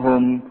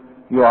لانهم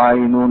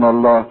يعاينون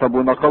الله. طب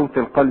ونقاوة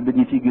القلب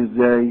دي تيجي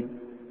ازاي؟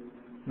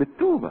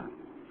 بالتوبة.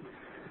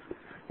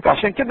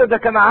 فعشان كده ده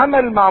كان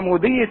عمل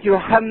معمودية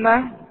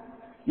يوحنا،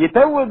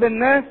 يتوب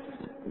الناس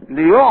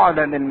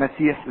ليعلن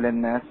المسيح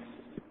للناس.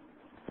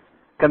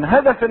 كان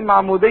هدف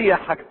المعمودية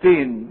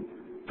حاجتين: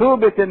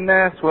 توبة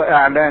الناس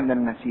واعلان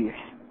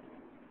المسيح.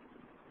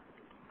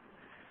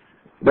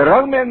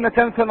 بالرغم ان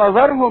كان في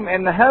نظرهم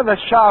ان هذا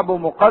الشعب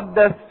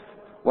مقدس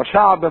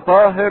وشعب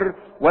طاهر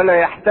ولا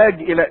يحتاج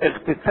الى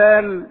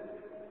اغتسال،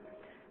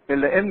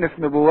 الا ان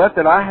في نبوات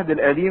العهد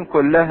القديم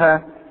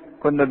كلها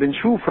كنا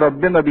بنشوف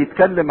ربنا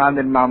بيتكلم عن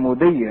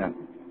المعمودية.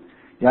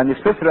 يعني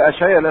في سفر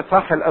اشعياء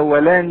الاصحاح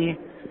الاولاني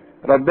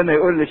ربنا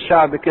يقول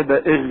للشعب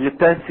كده: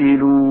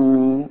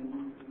 اغتسلوا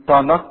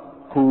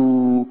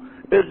تنقوا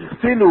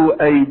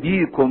اغسلوا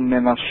ايديكم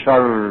من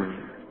الشر.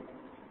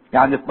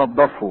 يعني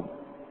تنظفوا،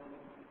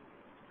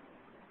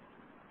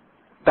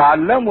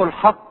 تعلموا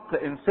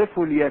الحق،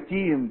 انصفوا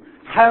اليتيم،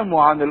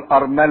 حاموا عن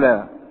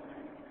الارملة.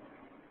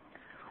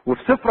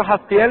 وفي سفر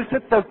حزقيال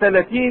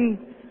 36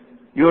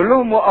 يقول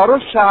لهم: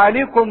 وارش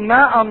عليكم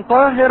ماء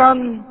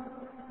طاهرا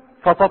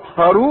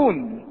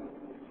فتطهرون.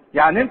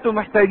 يعني انتم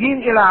محتاجين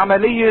الى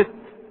عملية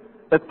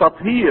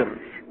التطهير.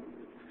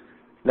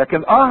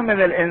 لكن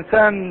من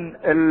الانسان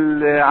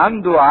اللي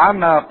عنده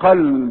عمى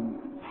قلب،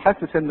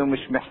 حاسس انه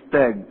مش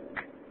محتاج،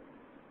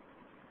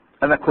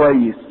 انا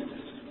كويس،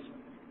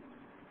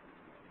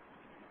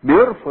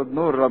 بيرفض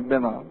نور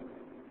ربنا،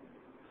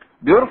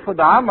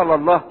 بيرفض عمل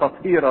الله،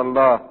 تطهير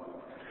الله.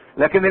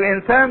 لكن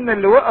الانسان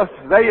اللي وقف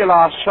زي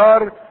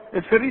العشار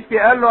الفريسي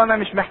قال له: انا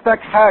مش محتاج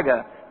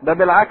حاجة، ده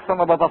بالعكس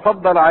انا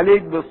بتفضل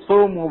عليك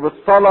بالصوم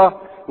وبالصلاة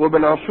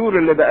وبالعشور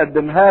اللي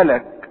بقدمها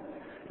لك.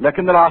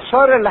 لكن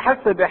العشار اللي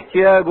حس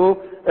باحتياجه،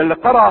 اللي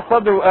قرع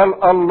صدره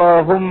وقال: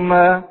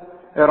 اللهم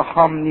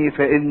ارحمني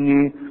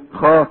فاني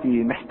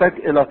خاطي، محتاج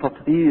الى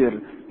تطهير،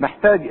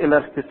 محتاج الى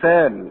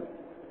اغتسال.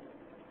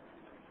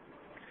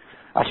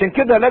 عشان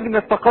كده لجنة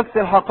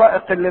تقصي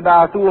الحقائق اللي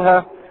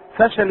بعتوها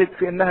فشلت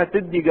في انها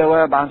تدي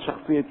جواب عن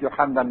شخصية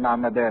يوحنا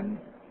المعمدان.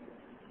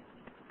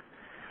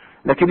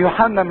 لكن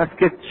يوحنا ما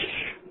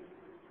سكتش.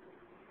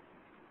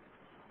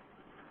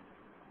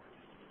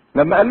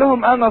 لما قال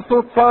لهم: انا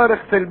صوت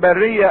صارخ في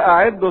البرية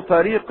اعدوا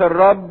طريق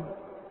الرب،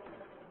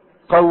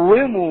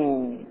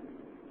 قوموا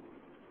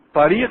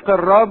طريق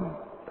الرب،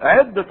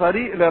 عد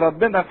طريق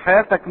لربنا في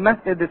حياتك،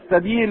 مهد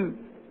السبيل.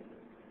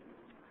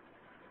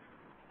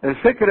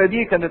 الفكرة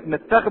دي كانت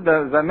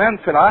متاخدة زمان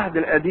في العهد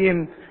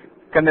القديم،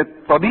 كانت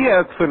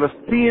طبيعة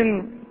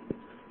فلسطين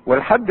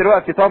ولحد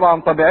دلوقتي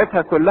طبعا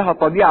طبيعتها كلها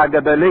طبيعة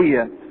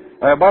جبلية،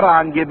 عبارة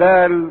عن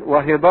جبال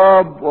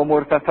وهضاب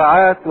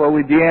ومرتفعات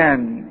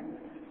ووديان،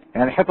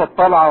 يعني حتت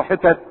طالعة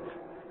وحتت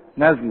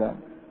نازلة.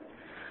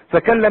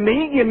 فكان لما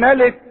يجي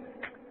ملك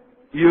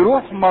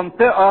يروح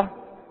منطقة،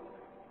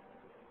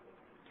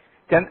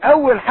 كان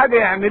اول حاجة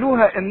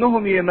يعملوها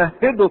انهم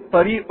يمهدوا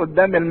الطريق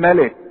قدام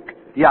الملك،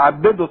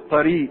 يعبدوا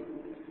الطريق.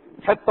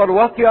 الحتة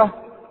الواطية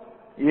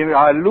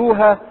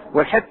يعلوها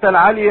والحتة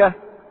العالية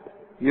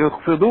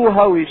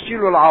يخفضوها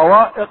ويشيلوا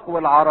العوائق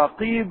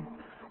والعراقيب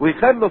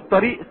ويخلوا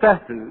الطريق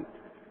سهل.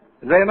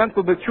 زي ما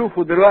انتم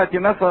بتشوفوا دلوقتي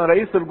مثلا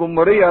رئيس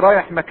الجمهورية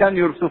رايح مكان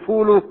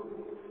يرصفوا له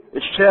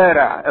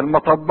الشارع،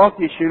 المطبات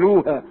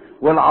يشيلوها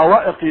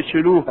والعوائق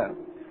يشيلوها.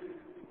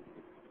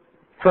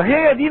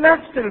 فهي دي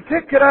نفس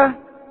الفكرة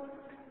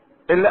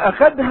اللي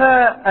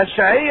اخدها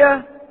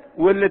اشعياء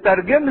واللي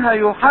ترجمها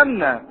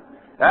يوحنا.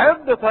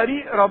 عد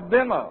طريق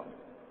ربنا،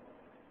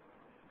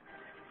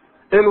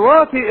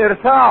 الواطي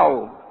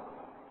ارفعه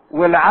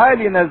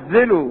والعالي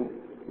نزله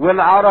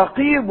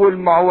والعراقيب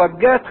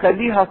والمعوجات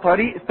خليها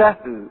طريق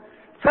سهل.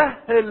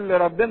 سهل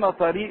لربنا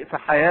طريق في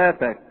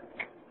حياتك،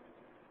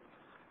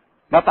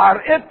 ما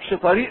تعرقبش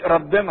طريق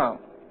ربنا.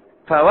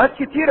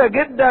 فوقت كتيرة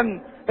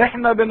جدا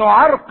احنا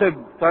بنعرقب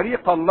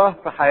طريق الله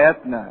في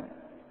حياتنا،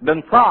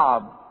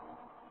 بنصعب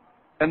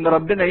ان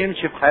ربنا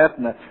يمشي في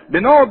حياتنا،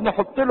 بنقعد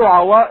نحط له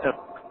عوائق،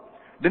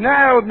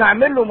 بنقعد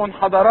نعمل له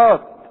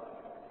منحدرات.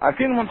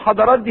 عارفين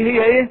المنحدرات دي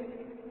هي ايه؟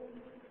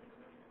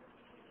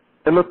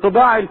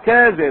 الاتضاع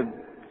الكاذب،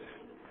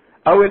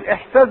 او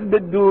الاحساس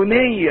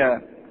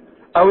بالدونية،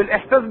 او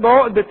الاحساس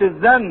بعقدة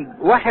الذنب.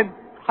 واحد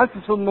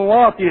حاسس انه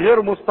واطي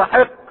غير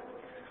مستحق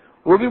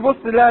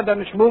وبيبص لا ده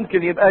مش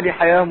ممكن يبقى لي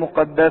حياة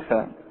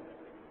مقدسة،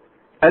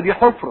 ادي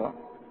حفرة.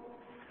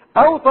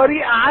 او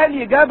طريق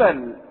عالي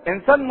جبل،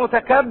 انسان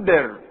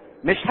متكبر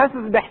مش حاسس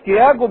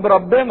باحتياجه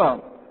بربنا،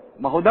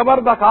 ما هو ده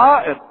برضك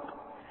عائق.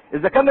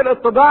 اذا كان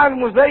الاتضاع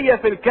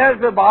المزيف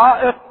الكاذب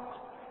عائق،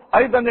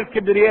 ايضا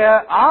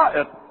الكبرياء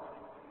عائق.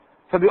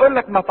 فبيقول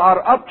لك ما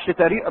تعرقبش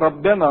طريق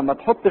ربنا، ما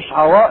تحطش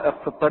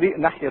عوائق في الطريق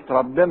ناحية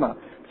ربنا،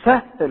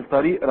 سهل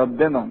طريق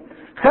ربنا.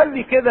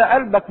 خلي كده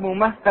قلبك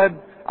ممهد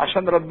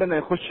عشان ربنا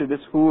يخش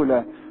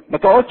بسهولة. ما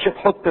تقعدش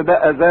تحط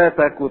بقى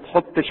ذاتك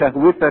وتحط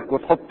شهوتك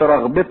وتحط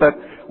رغبتك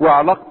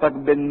وعلاقتك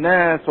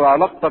بالناس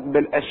وعلاقتك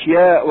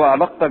بالاشياء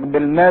وعلاقتك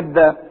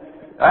بالمادة.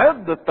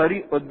 عد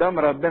الطريق قدام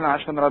ربنا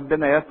عشان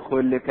ربنا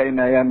يدخل لكي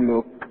ما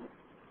يملك.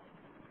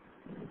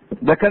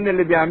 ده كان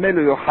اللي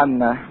بيعمله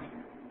يوحنا،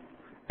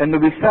 انه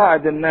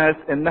بيساعد الناس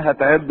انها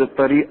تعد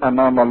الطريق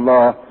امام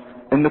الله،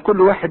 ان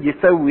كل واحد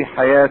يسوي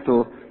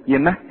حياته،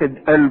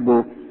 يمهد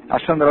قلبه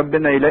عشان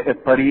ربنا يلاقي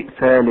الطريق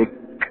سالك.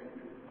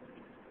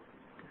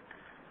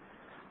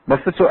 بس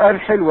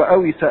سؤال حلو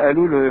قوي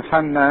سألوا له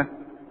يوحنا،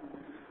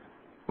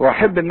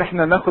 واحب ان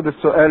احنا ناخد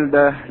السؤال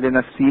ده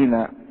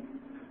لنفسينا.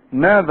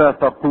 ماذا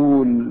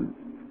تقول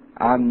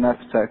عن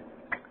نفسك؟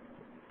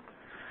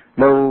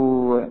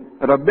 لو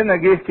ربنا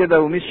جه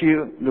كده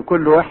ومشي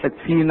لكل واحد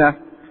فينا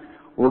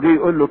وجي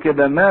يقول له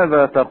كده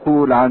ماذا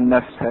تقول عن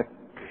نفسك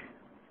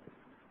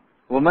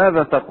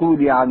وماذا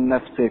تقولي عن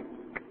نفسك،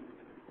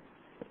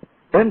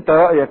 انت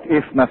رأيك ايه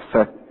في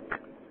نفسك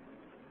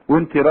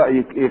وانت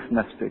رأيك ايه في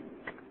نفسك؟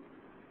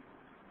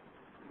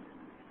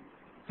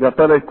 يا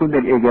ترى يكون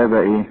الاجابة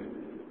ايه؟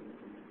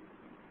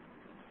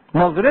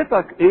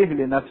 نظرتك ايه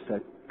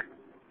لنفسك؟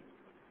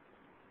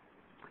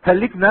 هل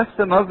ليك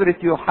نفس نظرة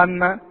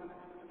يوحنا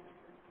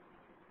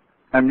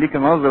ام ليك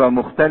نظرة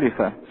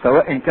مختلفة،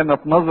 سواء كانت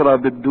نظرة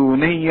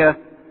بالدونية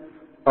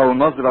او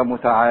نظرة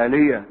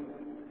متعالية؟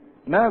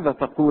 ماذا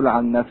تقول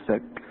عن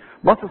نفسك؟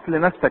 باصص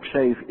لنفسك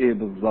شايف ايه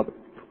بالظبط؟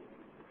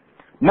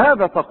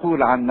 ماذا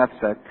تقول عن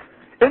نفسك؟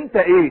 انت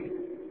ايه؟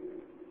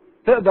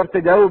 تقدر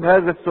تجاوب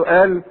هذا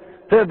السؤال؟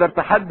 تقدر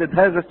تحدد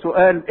هذا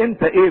السؤال؟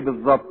 انت ايه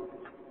بالظبط؟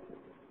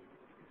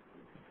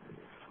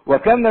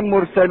 وكان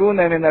المرسلون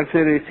من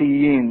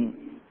الفريسيين.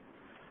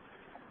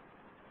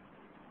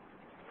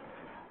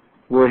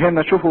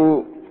 وهنا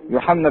شوفوا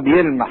يوحنا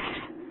بيلمح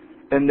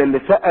ان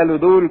اللي سألوا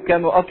دول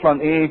كانوا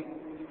اصلا ايه؟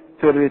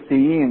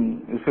 فريسيين.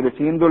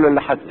 الفريسيين دول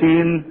اللي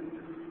حاسين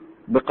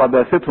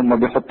بقداستهم، ما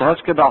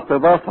بيحطهاش كده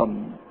اعتباطا.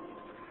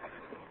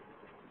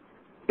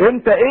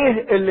 انت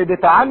ايه اللي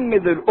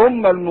بتعمد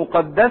الامة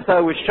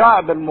المقدسة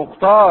والشعب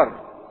المختار؟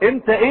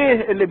 انت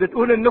ايه اللي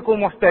بتقول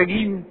انكم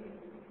محتاجين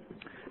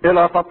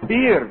الى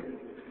تطهير؟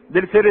 دي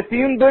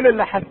الفريسيين دول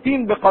اللي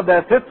حاسين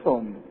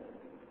بقداستهم،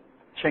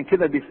 عشان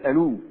كده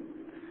بيسألوه.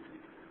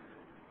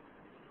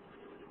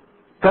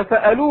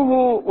 فسألوه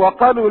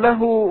وقالوا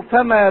له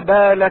فما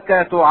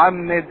بالك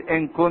تعمد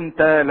ان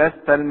كنت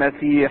لست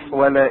المسيح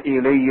ولا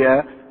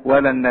ايليا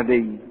ولا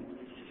النبي؟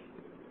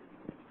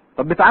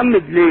 طب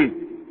بتعمد ليه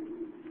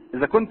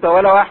اذا كنت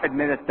ولا واحد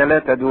من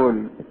الثلاثة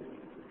دول؟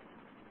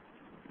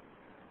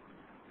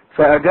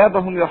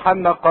 فاجابهم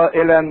يوحنا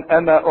قائلا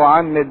انا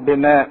اعمد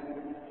بماء،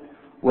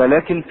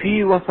 ولكن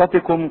في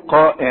وسطكم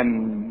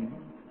قائم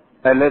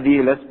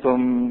الذي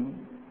لستم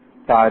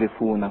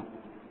تعرفونه.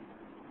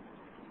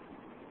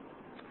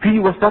 في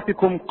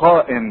وسطكم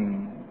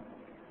قائم.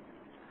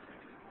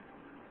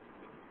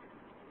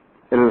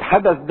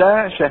 الحدث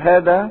ده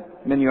شهادة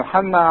من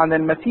يوحنا عن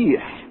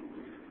المسيح.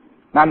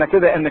 معنى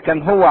كده ان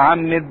كان هو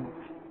عمد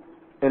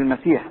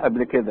المسيح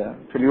قبل كده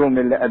في اليوم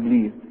اللي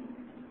قبليه.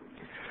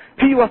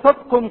 في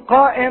وسطكم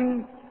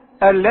قائم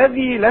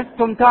الذي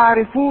لستم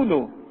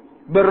تعرفونه.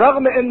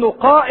 بالرغم انه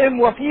قائم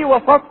وفي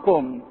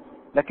وسطكم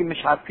لكن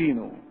مش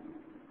عارفينه.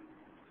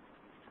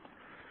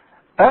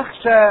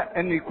 اخشى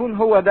ان يكون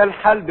هو ده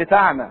الحال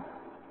بتاعنا،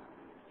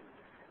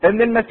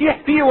 ان المسيح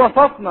في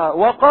وسطنا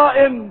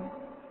وقائم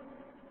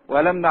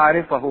ولم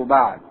نعرفه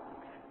بعد.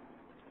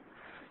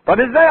 طب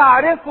ازاي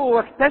اعرفه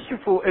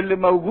واكتشفه اللي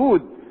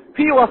موجود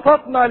في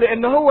وسطنا؟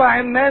 لان هو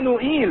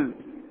عمانوئيل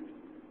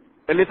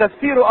اللي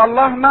تفسيره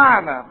الله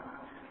معنا،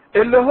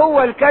 اللي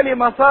هو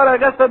الكلمة صار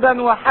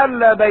جسدا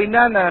وحل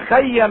بيننا،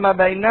 خيم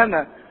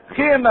بيننا،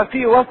 خيمة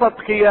في وسط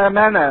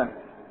خيامنا،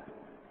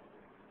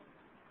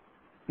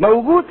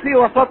 موجود في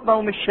وسطنا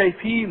ومش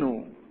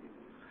شايفينه.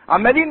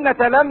 عمالين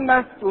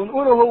نتلمس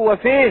ونقوله هو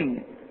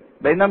فين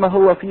بينما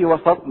هو في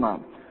وسطنا.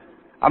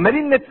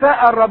 عمالين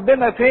نتساءل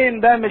ربنا فين،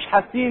 ده مش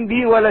حاسين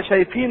بيه ولا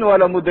شايفينه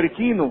ولا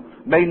مدركينه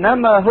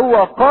بينما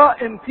هو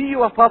قائم في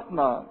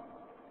وسطنا.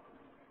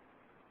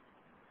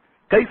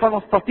 كيف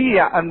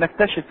نستطيع ان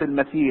نكتشف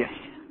المسيح؟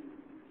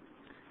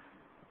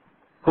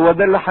 هو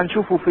ده اللي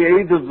هنشوفه في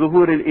عيد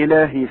الظهور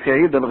الالهي، في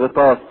عيد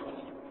الغطاس.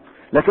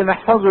 لكن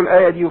احفظوا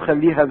الايه دي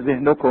وخليها في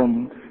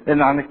ذهنكم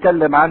لان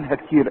هنتكلم عنها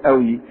كتير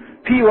قوي.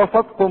 في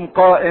وسطكم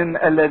قائم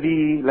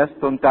الذي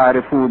لستم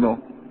تعرفونه.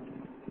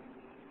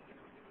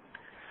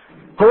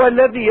 هو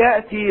الذي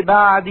ياتي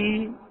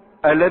بعدي،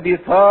 الذي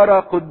صار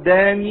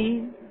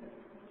قدامي،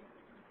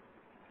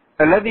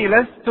 الذي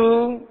لست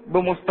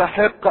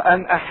بمستحق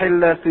ان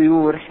احل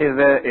سيور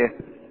حذائه.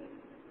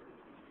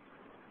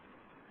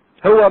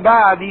 هو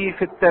بعدي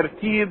في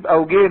الترتيب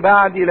او جه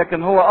بعدي،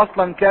 لكن هو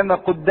اصلا كان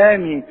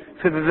قدامي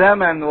في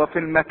الزمن وفي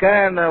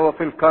المكانة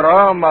وفي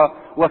الكرامة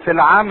وفي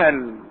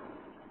العمل،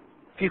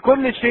 في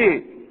كل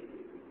شيء.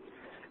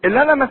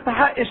 اللي انا ما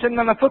استحقش ان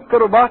انا افك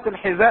رباط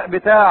الحذاء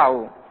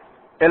بتاعه،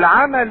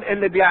 العمل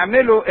اللي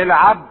بيعمله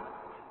العبد.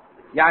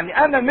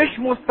 يعني انا مش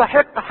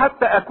مستحق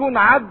حتى اكون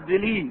عبد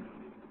ليه.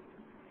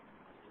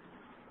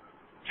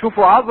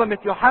 شوفوا عظمة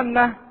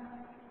يوحنا،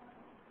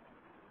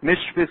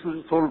 مش في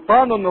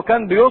سلطانه انه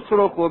كان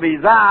بيصرخ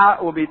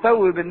وبيزعق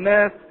وبيتوب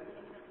الناس،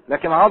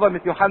 لكن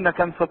عظمة يوحنا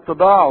كان في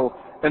اتضاعه،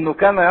 انه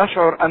كان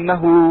يشعر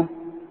انه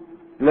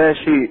لا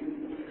شيء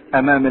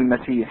امام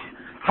المسيح،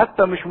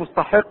 حتى مش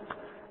مستحق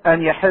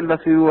ان يحل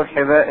سيور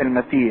حذاء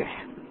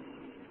المسيح.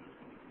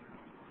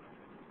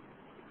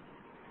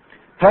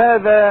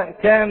 هذا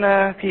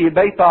كان في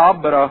بيت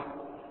عبرة،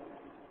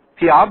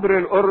 في عبر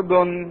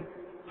الاردن،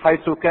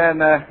 حيث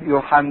كان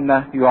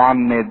يوحنا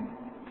يعمد.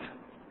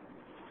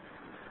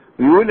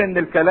 يقول ان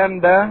الكلام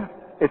ده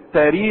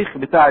التاريخ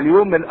بتاع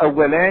اليوم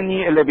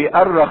الاولاني اللي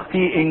بيأرخ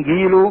فيه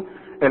انجيله،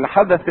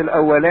 الحدث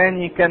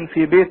الاولاني كان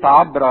في بيت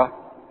عبرة،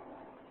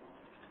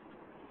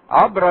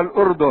 عبر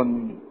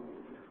الاردن.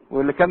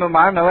 واللي كانوا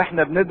معانا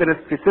واحنا بندرس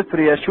في سفر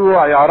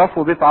يشوع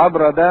يعرفوا بيت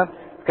عبرة ده،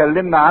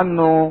 اتكلمنا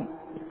عنه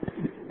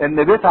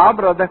ان بيت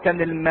عبرة ده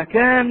كان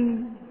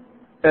المكان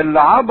اللي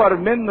عبر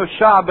منه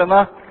الشعب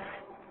نهر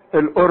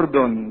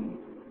الاردن،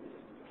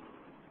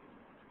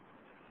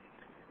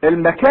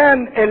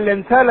 المكان اللي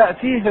انسلق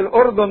فيه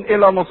الاردن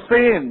الى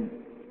نصين.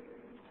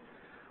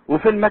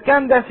 وفي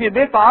المكان ده في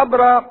بيت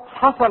عبرة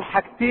حصل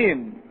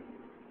حاجتين.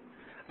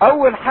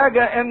 اول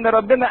حاجة ان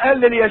ربنا قال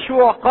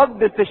ليشوع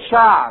قدس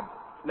الشعب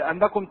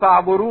لانكم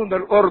تعبرون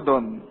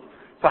الاردن،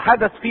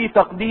 فحدث فيه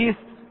تقديس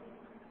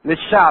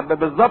للشعب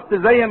بالظبط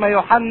زي ما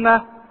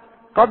يوحنا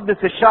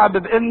قدس الشعب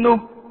بانه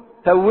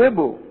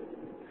توبه.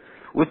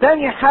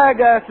 وتاني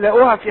حاجة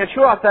تلاقوها في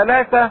يشوع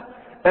 3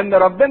 ان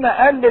ربنا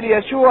قال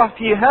ليشوع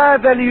في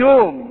هذا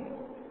اليوم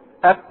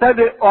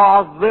ابتدئ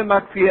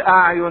اعظمك في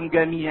اعين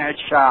جميع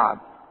الشعب.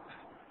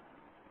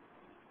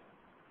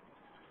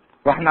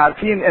 واحنا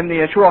عارفين ان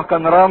يشوع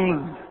كان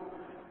رمز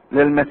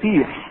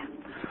للمسيح،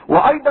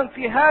 وايضا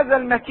في هذا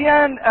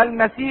المكان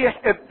المسيح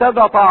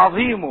ابتدى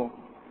تعظيمه،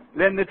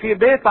 لان في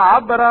بيت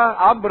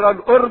عبر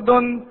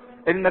الاردن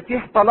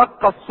المسيح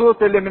تلقى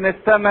الصوت اللي من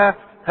السماء: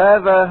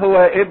 هذا هو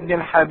ابن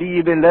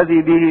الحبيب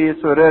الذي به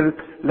سررت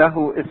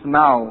له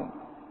اسمعوا.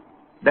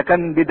 ده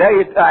كان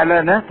بداية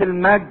اعلانات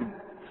المجد.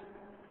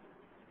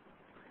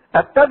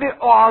 ابتدئ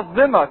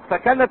اعظمك،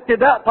 فكان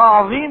ابتداء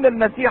تعظيم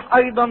المسيح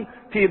ايضا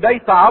في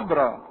بيت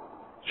عبرة.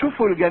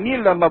 شوفوا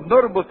الجميل لما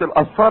بنربط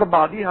الاسفار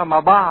بعضيها مع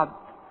بعض.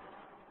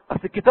 اصل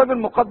الكتاب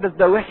المقدس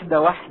ده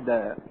وحدة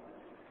واحدة،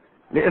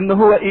 لان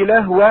هو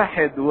اله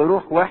واحد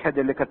وروح واحد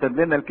اللي كتب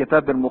لنا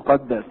الكتاب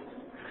المقدس.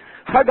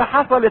 حاجة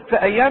حصلت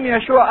في ايام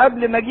يشوع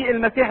قبل مجيء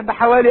المسيح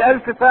بحوالي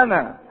 1000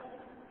 سنة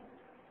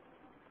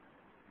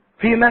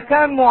في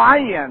مكان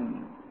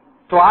معين،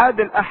 تعاد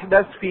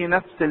الاحداث في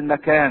نفس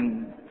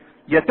المكان.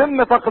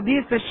 يتم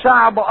تقديس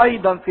الشعب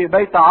ايضا في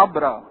بيت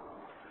عبرة،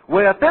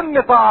 ويتم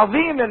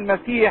تعظيم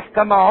المسيح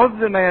كما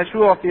عظم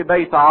يشوع في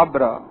بيت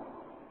عبرة.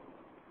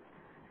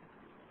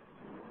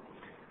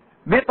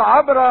 بيت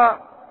عبرة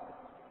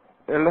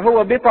اللي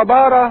هو بيت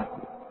بارة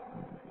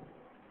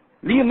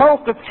ليه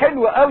موقف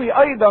حلو قوي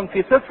ايضا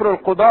في سفر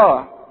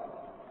القضاء.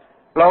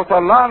 لو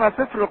طلعنا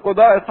سفر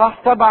القضاء اصحاح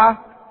 7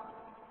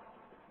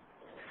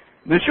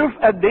 نشوف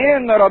قد ايه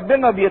ان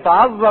ربنا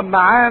بيتعظم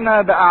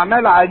معانا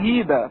باعمال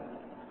عجيبة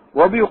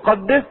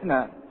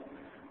وبيقدسنا،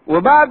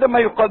 وبعد ما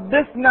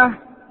يقدسنا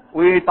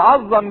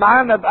ويتعظم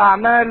معانا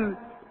باعمال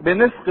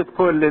بنفقد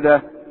كل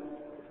ده.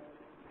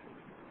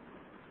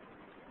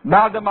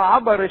 بعد ما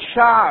عبر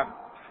الشعب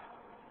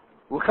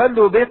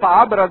وخلوا بيت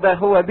عبرة ده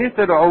هو بيت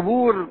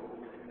العبور،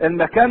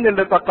 المكان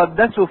اللي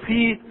تقدسوا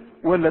فيه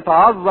واللي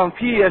تعظم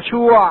فيه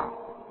يشوع،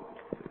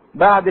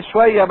 بعد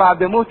شوية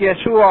بعد موت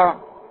يشوع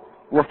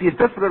وفي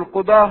سفر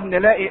القضاة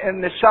نلاقي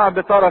ان الشعب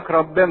ترك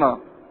ربنا،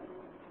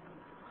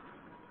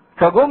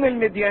 فجم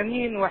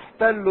المديانين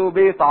واحتلوا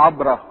بيت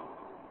عبرة،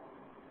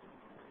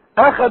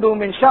 اخذوا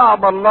من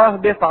شعب الله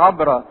بيت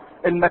عبرة،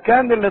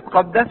 المكان اللي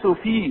تقدسوا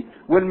فيه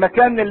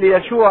والمكان اللي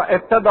يشوع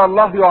ابتدى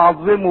الله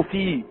يعظمه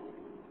فيه،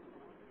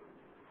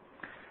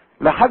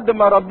 لحد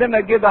ما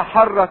ربنا كده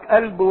حرك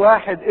قلب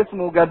واحد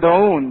اسمه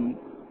جدعون،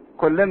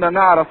 كلنا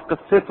نعرف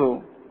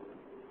قصته.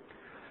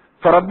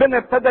 فربنا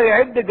ابتدى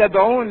يعد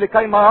جدعون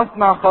لكي ما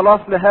يصنع خلاص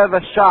لهذا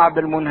الشعب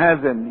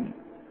المنهزم.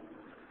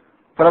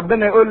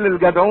 فربنا يقول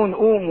للجدعون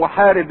قوم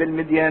وحارب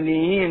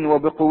المديانيين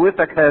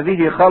وبقوتك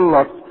هذه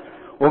خلص.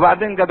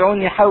 وبعدين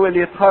جدعون يحاول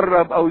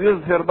يتهرب او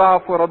يظهر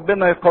ضعف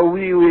وربنا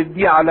يقويه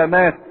ويديه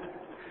علامات،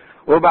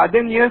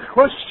 وبعدين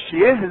يخش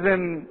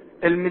يهزم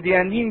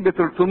المديانيين ب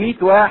 300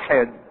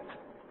 واحد.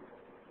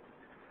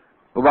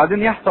 وبعدين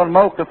يحصل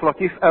موقف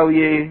لطيف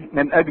قوي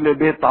من اجل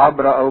بيت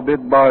عبرة او بيت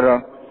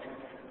بارة.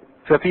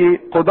 ففي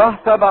قضاة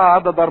 7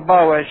 عدد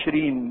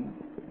 24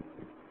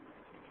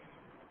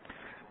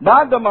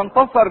 بعد ما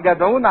انتصر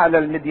جدعون على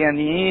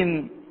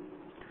المديانيين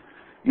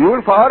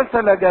يقول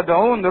فارسل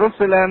جدعون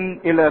رسلا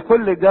الى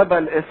كل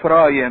جبل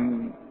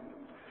افرايم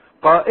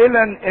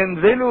قائلا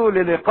انزلوا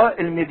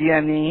للقاء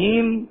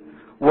المديانيين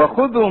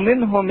وخذوا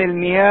منهم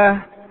المياه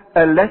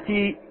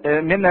التي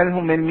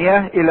منهم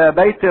المياه الى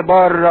بيت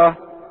بارة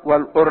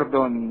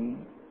والاردن.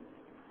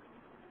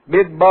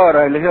 بيت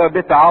بارة اللي هو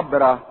بيت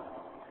عبرة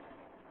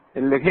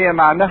اللي هي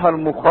معناها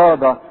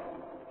المخاضة.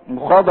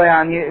 المخاضة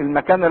يعني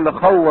المكان اللي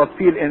خوض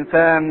فيه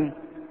الانسان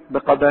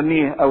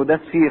بقدميه او داس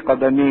فيه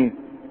قدميه.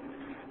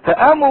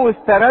 فقاموا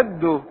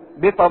واستردوا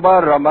بيت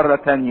بارة مرة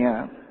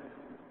تانية.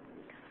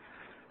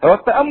 هو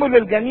التأمل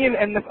الجميل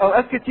ان في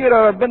اوقات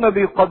كتيرة ربنا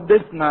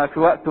بيقدسنا في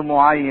وقت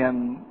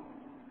معين،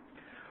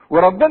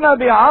 وربنا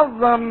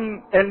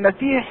بيعظم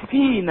المسيح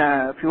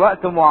فينا في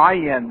وقت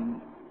معين،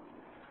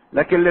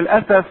 لكن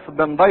للأسف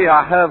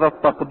بنضيع هذا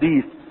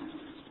التقديس.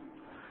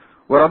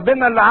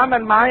 وربنا اللي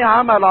عمل معايا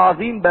عمل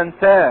عظيم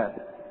بنساه.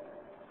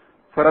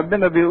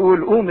 فربنا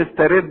بيقول قوم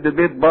استرد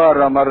بيت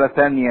بارة مرة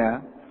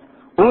تانية،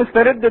 قوم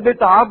استرد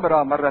بيت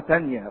عبرة مرة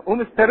تانية،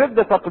 قوم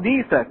استرد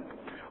تقديسك،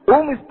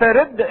 قوم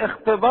استرد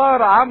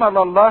اختبار عمل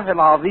الله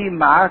العظيم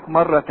معاك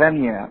مرة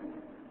تانية.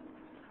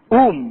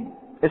 قوم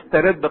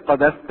استرد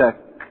قداستك،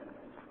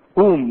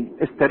 قوم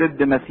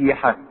استرد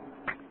مسيحك،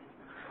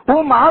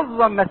 قوم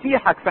عظم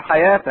مسيحك في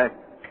حياتك،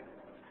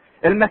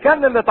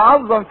 المكان اللي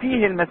تعظم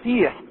فيه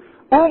المسيح.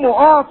 قوموا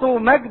اعطوا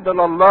مجد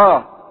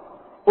لله،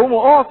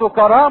 قوموا اعطوا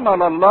كرامة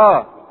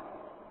لله.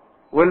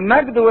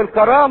 والمجد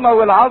والكرامة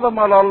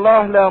والعظمة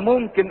لله لا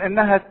ممكن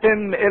انها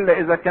تتم الا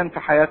اذا كان في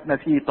حياتنا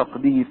فيه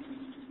تقديس،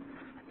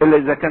 الا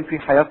اذا كان في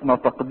حياتنا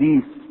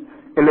تقديس،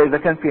 الا اذا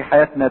كان في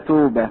حياتنا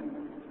توبة.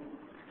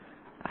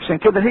 عشان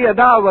كده هي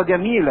دعوة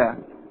جميلة.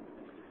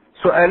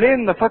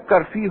 سؤالين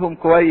نفكر فيهم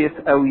كويس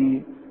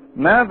قوي.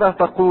 ماذا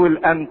تقول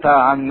انت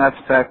عن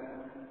نفسك؟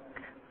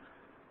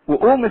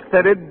 وقوم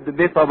استرد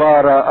بيت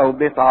بارة او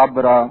بيت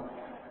عبرة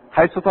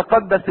حيث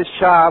تقدس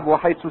الشعب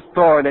وحيث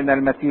استعلن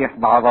المسيح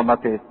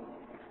بعظمته.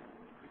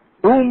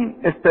 قوم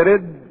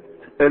استرد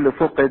اللي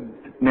فقد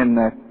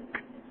منك.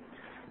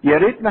 يا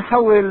ريت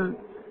نحول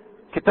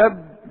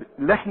كتاب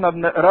اللي احنا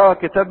بنقراه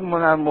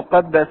كتابنا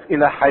المقدس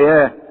الى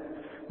حياة،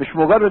 مش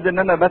مجرد ان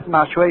انا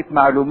بسمع شوية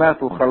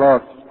معلومات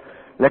وخلاص،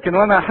 لكن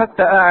وانا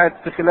حتى قاعد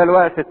في خلال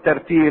وقت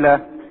الترتيلة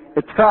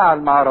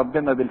اتفاعل مع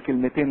ربنا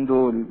بالكلمتين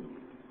دول.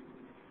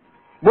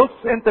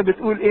 بص انت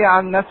بتقول ايه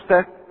عن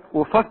نفسك،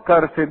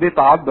 وفكر في بيت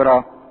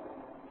عبرة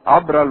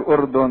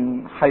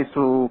الأردن حيث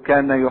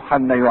كان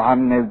يوحنا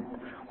يعمد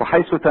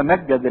وحيث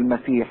تمجد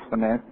المسيح هناك.